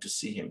Das went to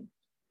see him.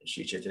 And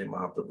Sri Chaitanya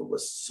Mahaprabhu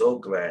was so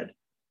glad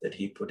that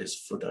he put his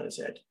foot on his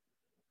head.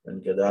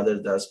 When Gadadhar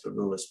Das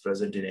Prabhu was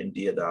present in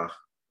India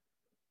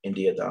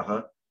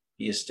Daha,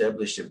 he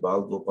established a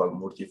Bal Gopal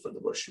Murti for the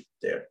worship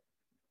there.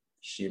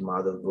 Sri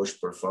Madhav Ghosh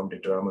performed a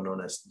drama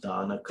known as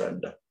Dana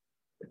Kanda,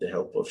 with the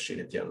help of Sri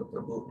Nityananda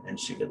Prabhu and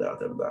Sri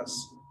Gadadhar Das.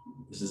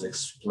 This is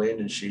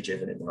explained in Sri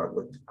Chaitanya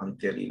Bhagavat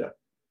Antya Leela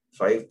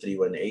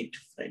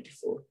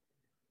 5318-94.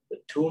 The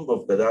tomb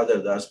of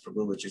Gadadhar Das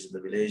Prabhu, which is in the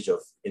village of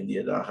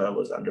India Daha,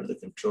 was under the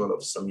control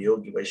of some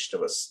Yogi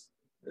Vaishnavas,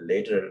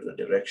 later under the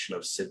direction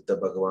of Siddha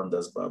Bhagavan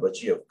Das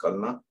Babaji of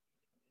Kalna.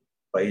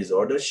 By his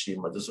order, Sri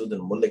Madhusudan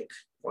Mullik,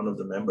 one of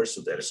the members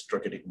of the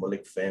aristocratic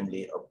Mullik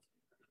family of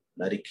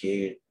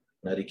Narikela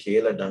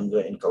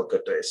Danga in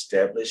Calcutta,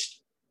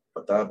 established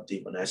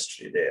Patabdi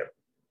Monastery there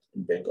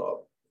in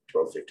Bengal,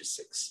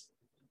 1256.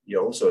 He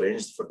also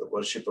arranged for the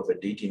worship of a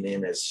deity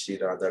named as Sri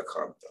Radha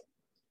Kanta.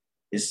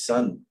 His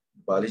son,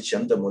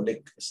 Balichanda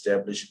Mullik,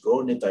 established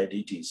Gaur-Nitai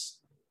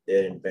deities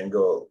there in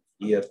Bengal,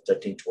 year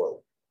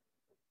 1312,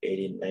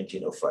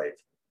 1905.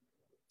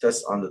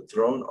 Thus, on the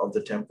throne of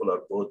the temple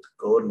are both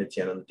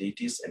Gaur-Nityananda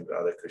deities and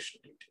Radha Krishna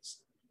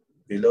deities.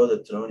 Below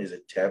the throne is a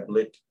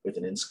tablet with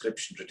an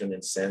inscription written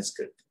in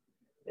Sanskrit.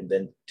 And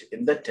then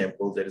in that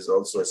temple, there is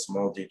also a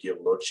small deity of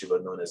Lord Shiva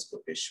known as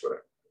Gopeshwara.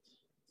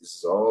 This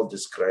is all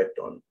described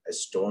on a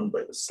stone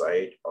by the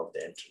side of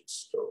the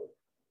entrance door.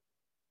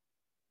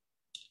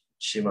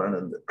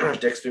 Shivanand,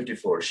 text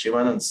 54.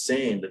 Shivanand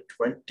Sen, the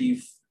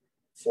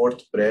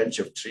 24th branch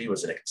of tree,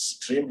 was an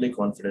extremely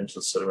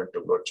confidential servant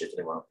of Lord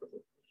Chaitanya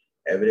Mahaprabhu.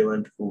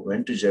 Everyone who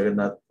went to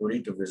Jagannath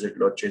Puri to visit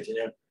Lord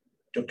Chaitanya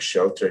took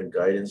shelter and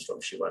guidance from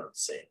Shivanand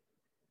Sen.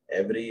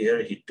 Every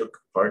year, he took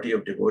a party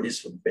of devotees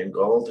from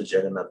Bengal to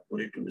Jagannath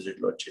Puri to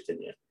visit Lord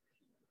Chaitanya.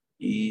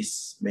 He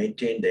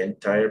maintained the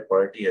entire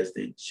party as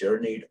they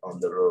journeyed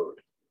on the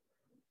road.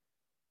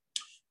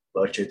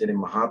 Lord Chaitanya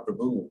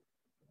Mahaprabhu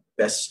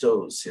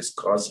bestows his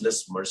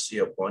causeless mercy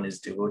upon his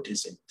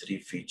devotees in three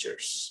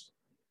features: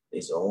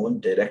 his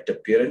own direct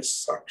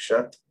appearance,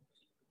 Sakshat,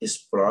 his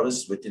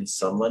prowess within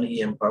someone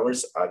he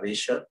empowers,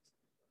 Avesha,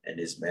 and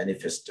his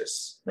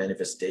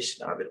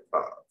manifestation,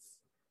 Avirbhav.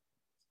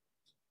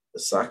 The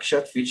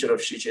Sakshat feature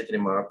of Sri Chaitanya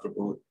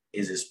Mahaprabhu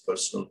is his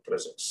personal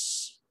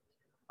presence.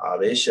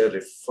 Avesha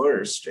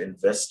refers to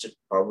invested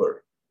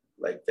power,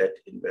 like that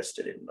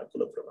invested in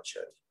Nakula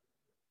Brahmachari.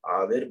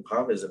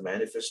 Avirbhav is a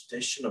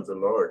manifestation of the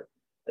Lord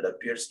that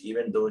appears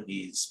even though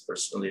he is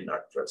personally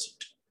not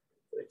present.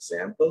 For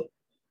example,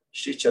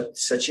 Sri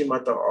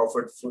Sachimata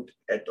offered food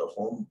at a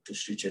home to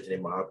Sri Chaitanya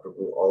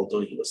Mahaprabhu,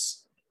 although he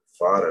was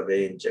far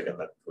away in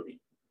Jagannath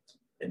Puri.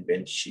 And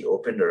when she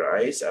opened her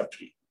eyes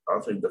after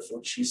offering the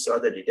food, she saw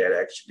that it had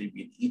actually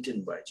been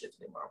eaten by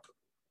Chaitanya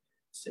Mahaprabhu.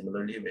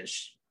 Similarly,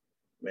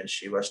 when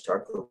Shiva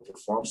Thakur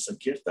performed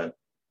Sankirtan,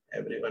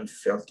 everyone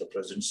felt the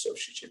presence of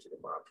Sri Chaitanya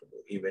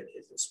Mahaprabhu, even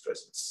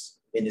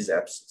in his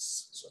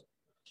absence. So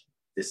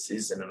this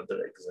is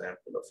another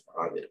example of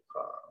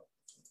Avirbhav.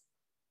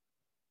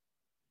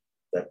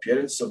 The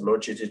appearance of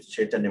Lord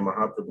Chaitanya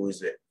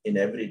Mahaprabhu in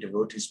every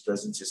devotee's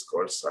presence is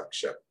called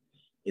Saksha.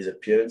 His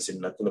appearance in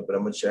Nakula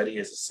Brahmachari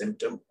as a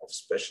symptom of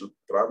special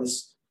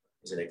prowess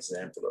is an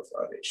example of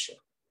Avesha.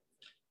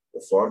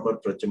 The former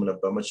Pradyumna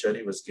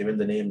Brahmachari was given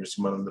the name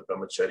Nrsimhananda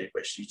Brahmachari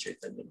by Sri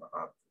Chaitanya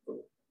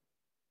Mahaprabhu.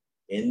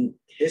 In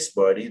his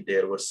body,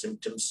 there were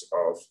symptoms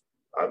of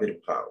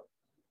Avirbhav.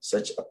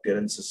 Such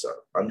appearances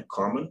are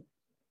uncommon,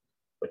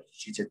 but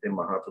Sri Chaitanya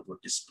Mahaprabhu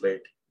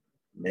displayed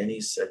many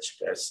such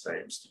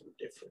pastimes through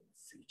different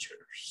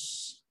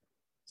features.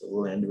 So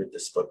we'll end with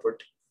this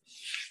purport.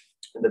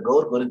 In the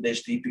Gaur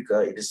Garudesh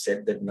Deepika, it is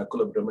said that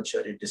Nakula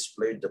Brahmachari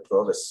displayed the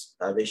prowess,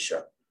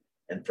 Avesha,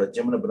 and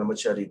Pradyumna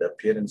Brahmachari, the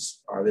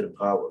appearance,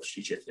 Avirbhav of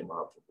Sri Chaitanya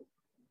Mahaprabhu.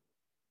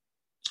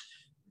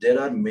 There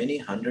are many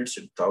hundreds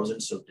and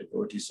thousands of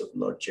devotees of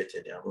Lord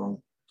Chaitanya,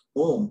 among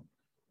whom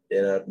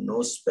there are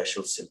no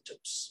special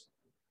symptoms.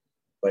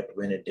 But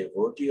when a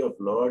devotee of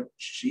Lord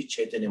Sri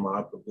Chaitanya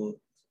Mahaprabhu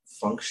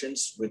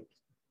functions with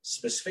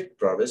specific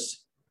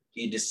prowess,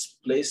 he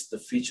displays the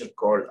feature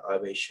called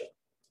Avesha.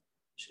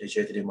 Sri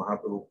Chaitanya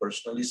Mahaprabhu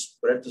personally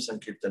spread the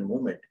Sankirtan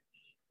movement,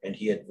 and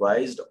he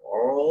advised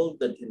all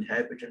the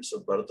inhabitants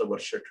of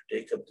Bharatavarsha to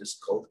take up this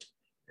cult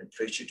and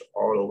preach it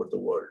all over the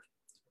world.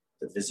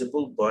 The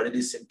visible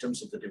bodily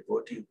symptoms of the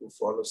devotee who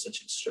follow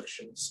such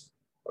instructions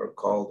are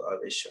called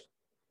Avesha.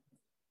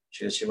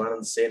 Sri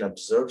Shivanand Sen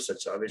observed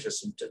such Avesha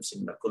symptoms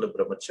in Nakula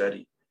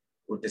Brahmachari,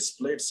 who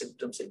displayed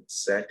symptoms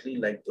exactly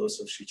like those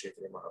of Sri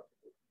Chaitanya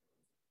Mahaprabhu.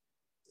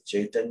 The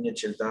Chaitanya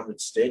Charitamrita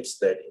states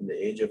that in the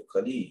age of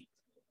Kali,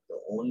 the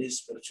only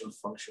spiritual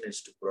function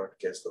is to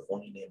broadcast the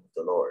holy name of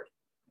the Lord.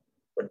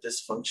 But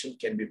this function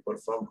can be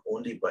performed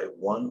only by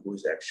one who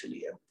is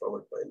actually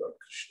empowered by Lord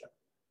Krishna.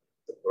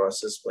 The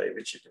process by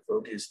which a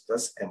devotee is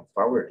thus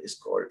empowered is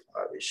called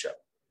Avesha,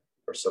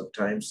 or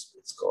sometimes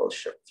it's called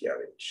Shakti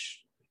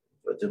Avesh.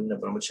 Pradyumna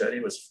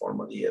Brahmachari was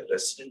formerly a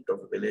resident of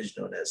a village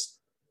known as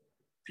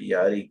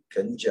Piyari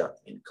Ganja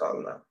in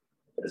Kalna.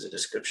 There is a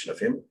description of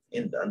him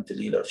in the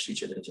Antilila of Sri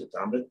Chaitanya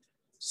Charitamrita,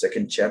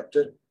 2nd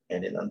chapter,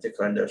 and in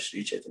Antikanda of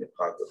Sri Chaitanya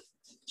Bhagavat,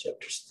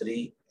 chapters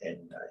 3 and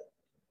 9.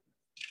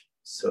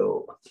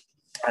 So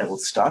I will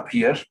stop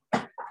here.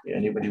 If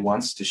anybody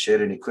wants to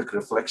share any quick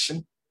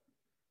reflection.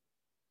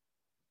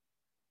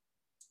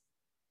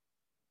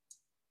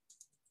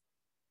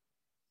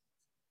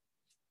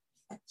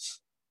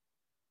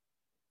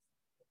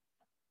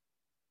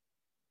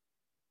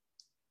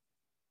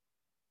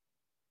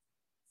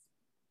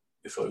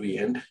 before we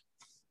end?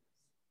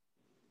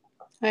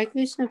 Hi,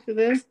 Krishna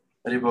Prabhu.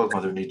 Haribol,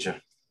 Mother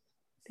Nature.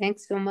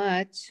 Thanks so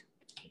much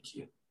Thank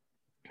you.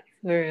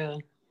 for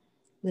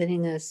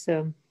letting us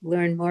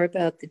learn more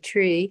about the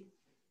tree.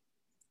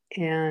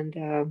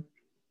 And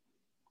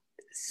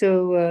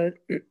so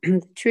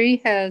the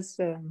tree has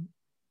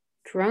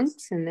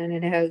trunks, and then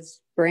it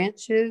has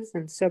branches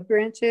and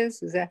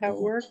sub-branches. Is that how it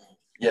works?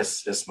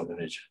 Yes, Mother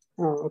Nature.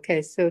 Oh,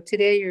 okay. So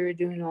today you're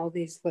doing all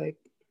these like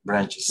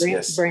Branches,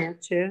 yes.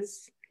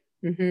 Branches.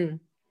 Mm-hmm.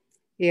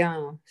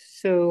 Yeah.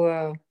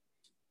 So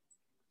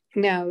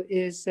now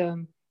is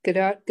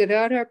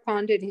Gadadhar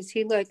Pandit, is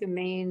he like a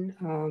main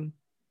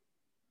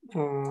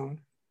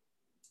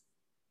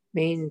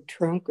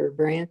trunk or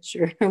branch,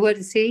 or what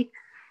is he?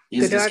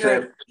 He's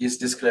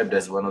described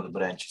as one of the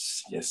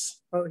branches, yes.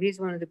 Oh, he's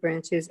one of the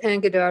branches.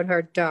 And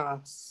Gadadhar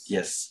Das.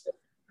 Yes.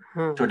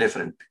 Huh. Two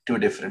different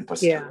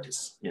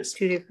personalities. Yeah. Yes.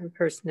 Two different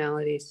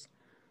personalities.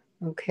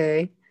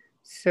 Okay.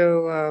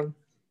 So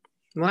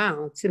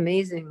wow, it's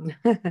amazing.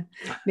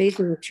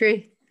 Amazing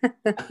tree.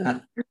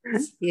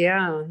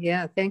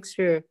 Yeah. Thanks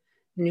for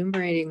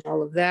enumerating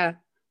all of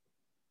that.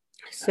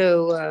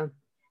 So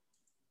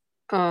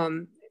a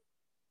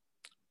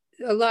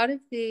lot of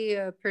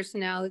the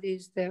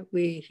personalities that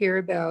we hear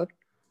about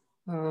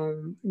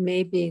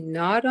maybe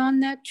not on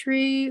that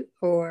tree,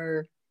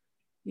 or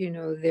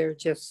they're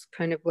just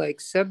kind of like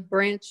sub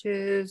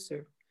branches.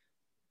 Or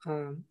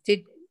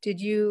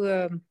did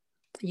you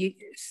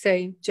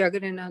say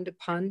Jagadananda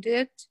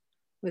Pandit?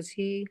 Was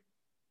he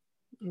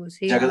on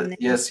there?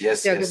 Yes.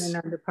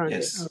 Jagadananda Pandit.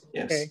 Yes, oh,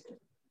 okay.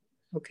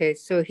 Okay,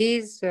 so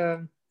he's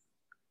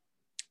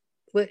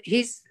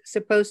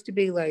supposed to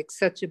be like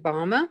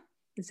Satyabhama.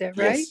 Is that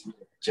right? Yes,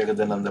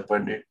 Jagadananda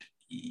Pandit.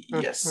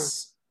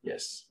 Yes.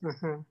 Yes.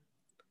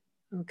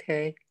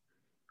 Okay.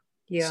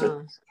 Yeah.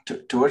 So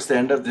towards the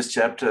end of this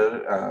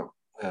chapter,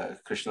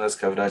 Krishnadas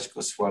Kaviraj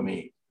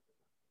Goswami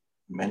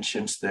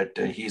mentions that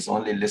he's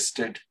only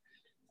listed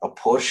a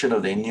portion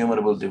of the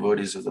innumerable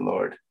devotees of the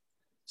Lord.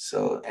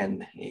 So,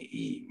 and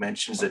he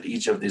mentions that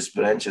each of these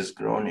branches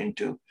grown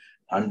into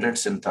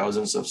hundreds and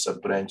thousands of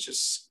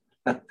sub-branches.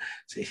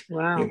 See,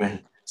 wow.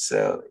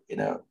 So,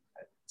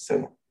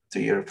 so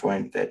to your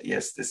point that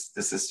yes, this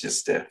is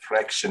just a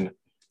fraction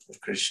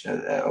of Krishna,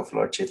 of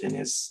Lord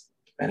Chaitanya's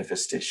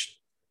manifestation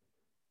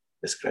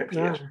described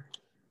here.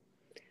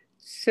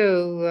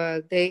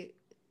 So they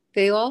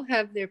all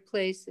have their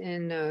place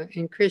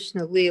in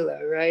Krishna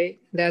Lila, right?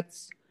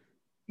 That's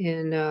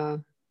in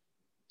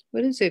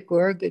what is it,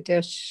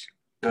 Gauragadesh?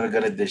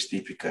 Gauragadesh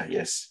Deepika,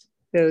 yes.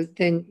 So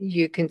then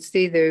you can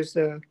see there's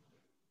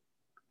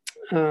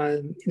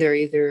they're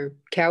either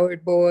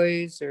coward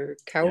boys or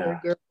coward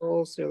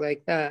girls or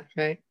like that,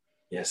 right?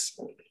 Yes.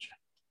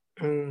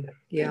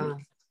 Yeah.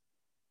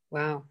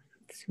 Wow.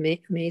 It's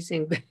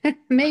amazing,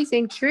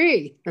 amazing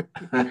tree.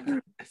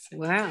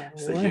 Wow.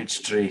 It's a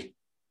huge tree.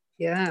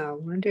 Yeah,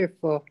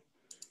 wonderful.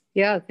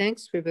 Yeah,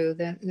 thanks, Prabhu.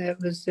 That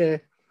was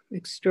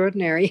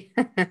extraordinary.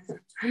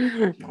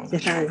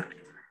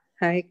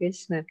 Hare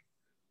Krishna.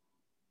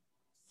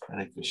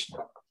 Hare Krishna.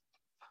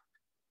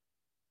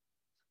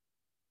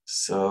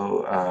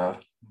 So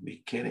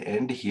we can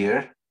end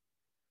here.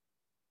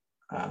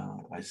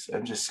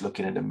 I'm just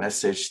looking at the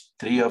message.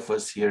 3 of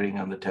us hearing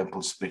on the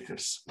temple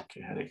speakers.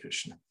 Okay, Hare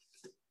Krishna.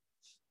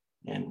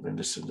 And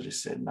Vrinda Sundari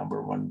said,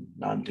 number 1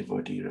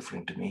 non-devotee,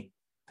 referring to me.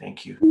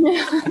 Thank you.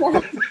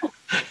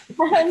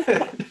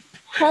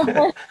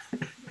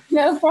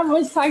 No, Prabhu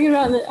was talking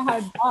about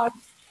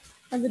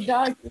how the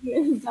dog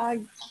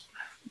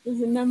is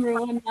the number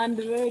 1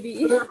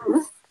 non-devotee.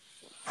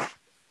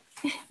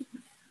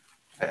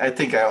 I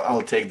think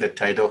I'll take the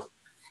title,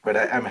 but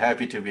I'm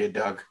happy to be a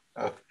dog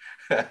of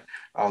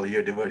all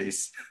your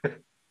devotees.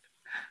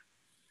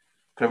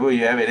 Prabhu,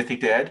 you have anything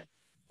to add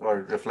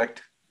or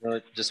reflect? No,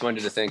 just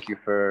wanted to thank you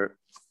for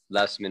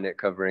last minute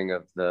covering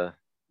of the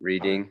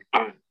reading.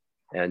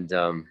 And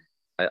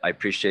I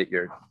appreciate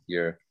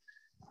your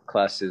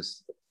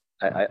classes.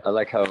 I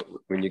like how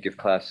when you give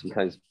class,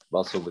 sometimes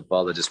also with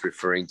Bala, just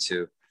referring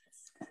to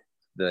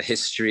the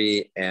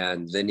history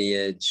and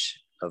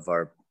lineage of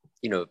our,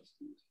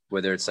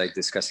 whether it's like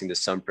discussing the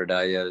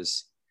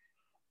sampradayas,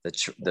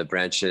 the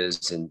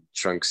branches and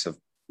trunks of,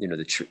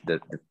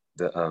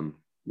 the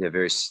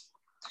various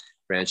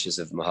branches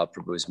of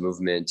Mahaprabhu's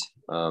movement.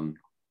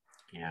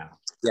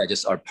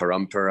 Just our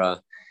parampara.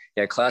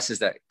 Classes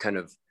that kind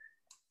of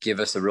give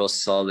us a real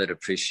solid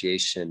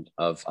appreciation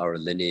of our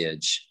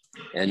lineage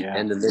and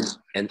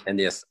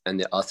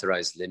the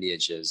authorized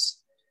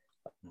lineages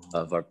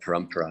of our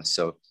parampara.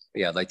 So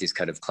I like these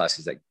kind of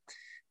classes that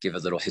give a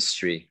little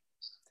history,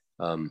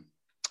 that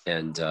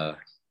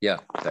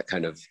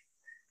kind of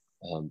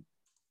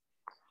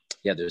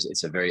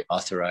it's a very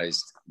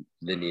authorized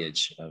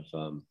lineage of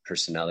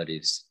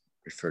personalities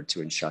referred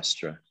to in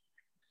Shastra.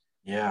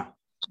 Yeah,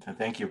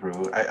 thank you,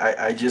 Prabhu.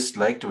 I just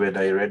liked when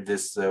I read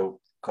this how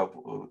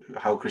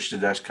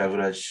Krishnadas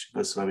Kaviraj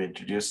Goswami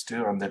introduced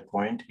to on that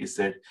point. He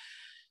said,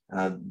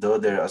 though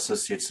their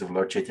associates of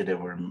Lord Chaitanya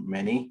were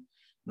many,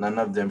 none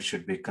of them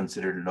should be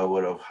considered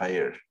lower or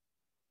higher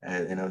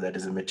that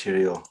is a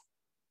material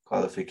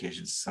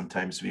qualification.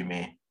 Sometimes we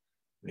may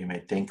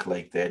think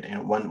like that,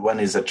 and one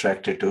is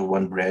attracted to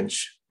one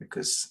branch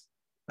because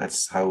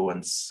that's how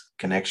one's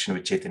connection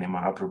with Chaitanya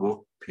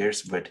Mahaprabhu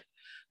appears, but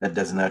that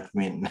does not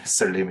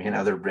necessarily mean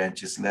other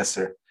branches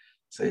lesser.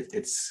 So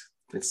it's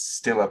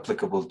still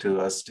applicable to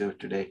us too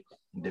today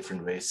in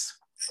different ways.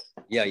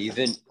 Yeah,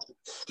 even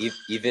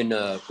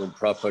when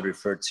Prabhupada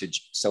referred to,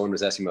 someone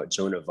was asking about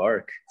Joan of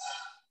Arc,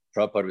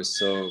 Prabhupada was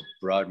so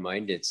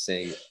broad-minded,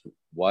 saying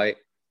why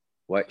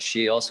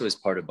she also is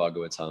part of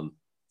Bhagavatam.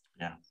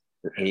 Yeah,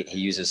 he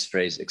uses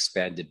phrase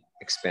expanding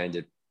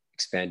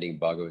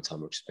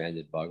Bhagavatam or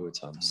expanded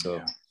Bhagavatam. So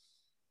yeah,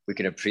 we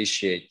can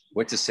appreciate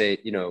what to say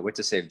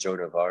of Joan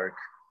of Arc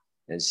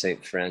and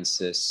Saint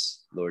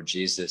Francis, Lord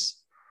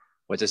Jesus,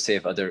 what to say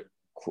of other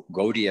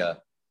Gaudiya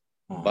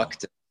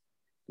Bhaktas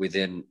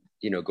within,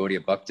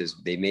 Gaudiya Bhaktas.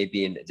 They may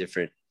be in a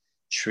different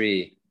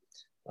tree.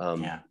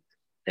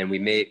 And we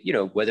may,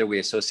 whether we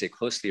associate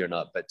closely or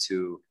not, but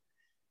to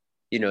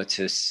be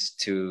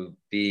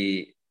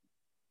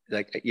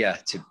like,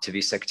 to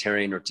be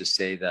sectarian, or to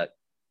say that,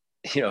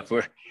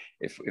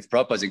 if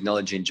Prabhupada's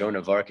acknowledging Joan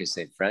of Arc as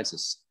Saint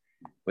Francis,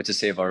 what to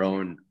say of our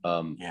own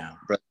brothers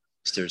and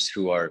sisters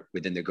who are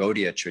within the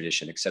Gaudiya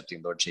tradition,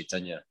 accepting Lord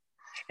Chaitanya,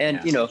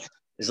 and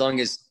as long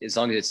as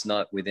it's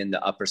not within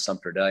the upper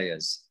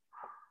sampradayas,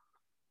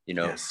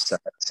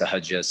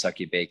 Sahaja,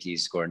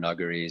 Sakibekis,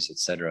 Gaura-Nagaris,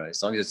 etc.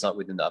 As long as it's not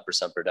within the upper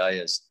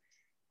sampradayas,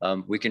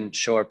 we can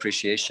show our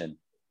appreciation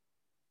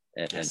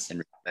and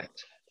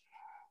respect.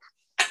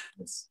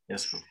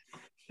 Yes, bro.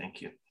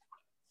 Thank you.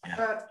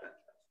 Hare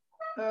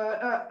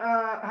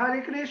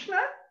Krishna.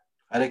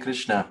 Hare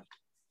Krishna.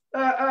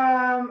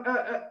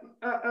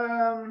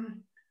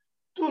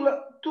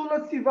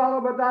 Tulasi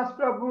Vallabhadas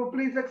Prabhu,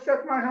 please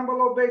accept my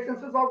humble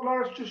obeisances. All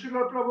glories to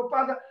Srila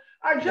Prabhupada.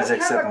 I just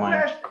have a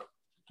question.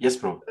 Yes,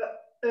 bro.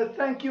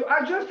 Thank you.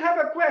 I just have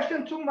a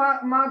question to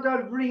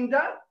Mother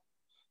Vrinda.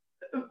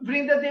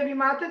 Vrinda Devi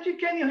Mataji,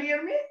 can you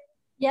hear me?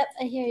 Yep,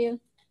 I hear you.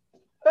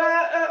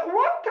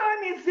 What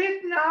time is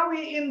it now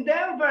in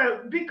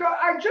Denver? Because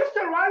I just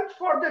arrived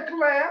for the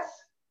class,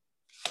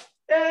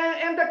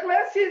 and the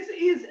class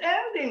is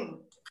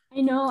ending.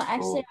 I know.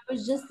 Actually, I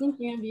was just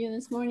thinking of you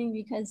this morning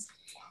because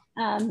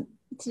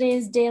today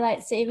is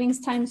daylight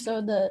savings time,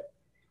 so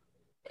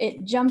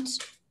it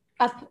jumped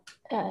up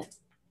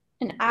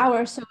an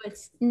hour, so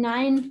it's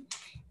 10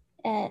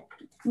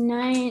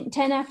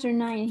 after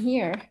 9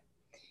 here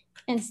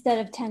instead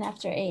of 10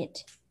 after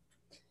 8.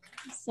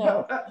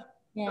 So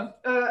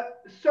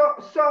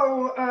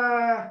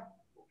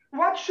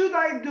what should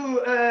I do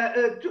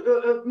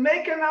to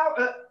make an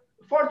hour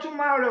for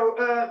tomorrow?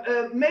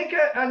 Make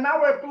an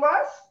hour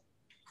plus?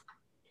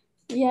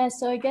 Yeah,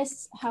 so I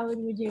guess how would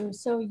we do?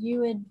 So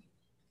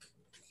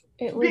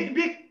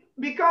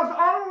because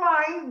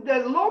online,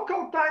 the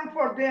local time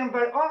for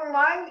Denver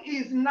online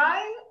is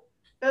 9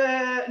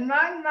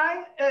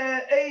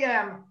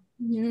 a.m.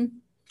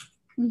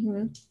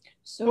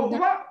 So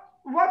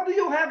what do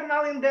you have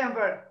now in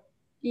Denver?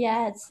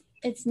 Yeah,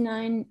 it's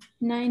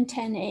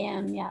 9:10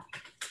 a.m. Yeah,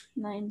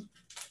 9.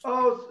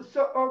 Oh,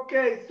 so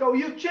okay. So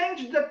you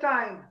changed the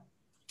time.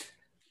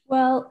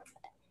 Well,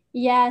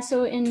 yeah.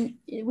 So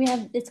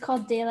it's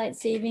called daylight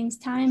savings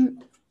time.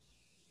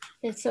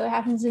 So it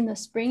happens in the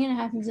spring and it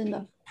happens in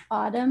the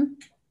autumn.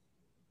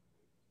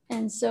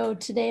 And so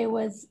today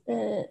was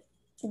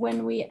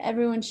when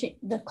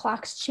the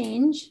clocks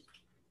change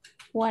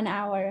 1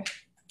 hour.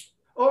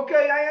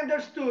 Okay, I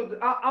understood.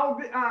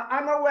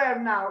 I'm aware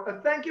now.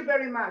 Thank you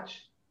very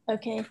much.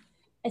 Okay.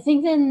 I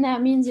think then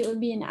that means it would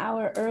be an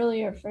hour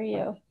earlier for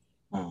you.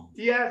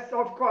 Yes,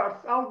 of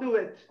course. I'll do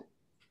it.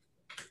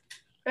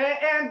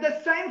 And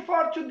the same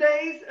for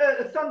today's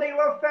Sunday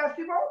Love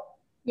Festival?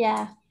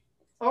 Yeah.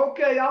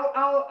 Okay,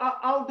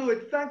 I'll do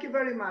it. Thank you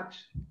very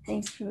much.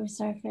 Thanks, Prabhu.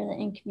 Sorry for the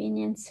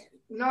inconvenience.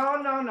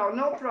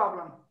 No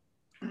problem.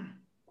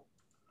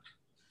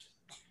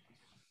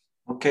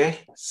 Okay,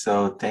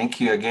 so thank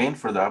you again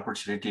for the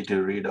opportunity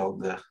to read all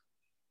the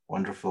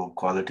wonderful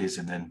qualities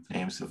and then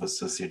names of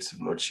associates of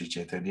Lord Shri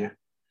Chaitanya.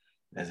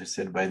 As I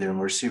said, by their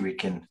mercy, we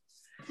can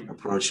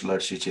approach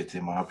Lord Shri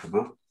Chaitanya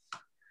Mahaprabhu.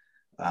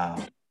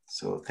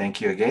 So thank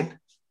you again.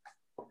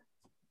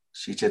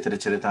 Shri Chaitanya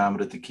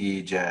Charitamrita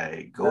ki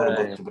jai, Gaura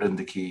Bhakta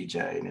Vrinda ki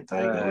jai,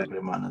 Nitai Gaura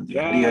Premanandi,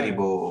 Hari Hari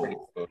Bo.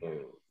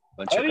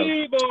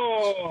 Hari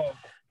Bo.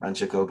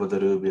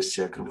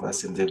 Panchakalpatarubhyascha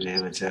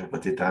kripasindhubhyo cha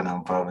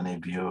patitanam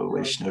pavanebhyo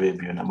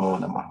Vaishnavebhyo namo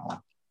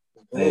namaha.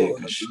 Hare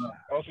Krishna.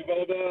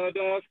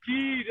 Das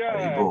ki jai.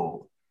 Hari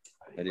Bo.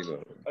 Hari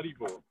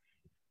Bo.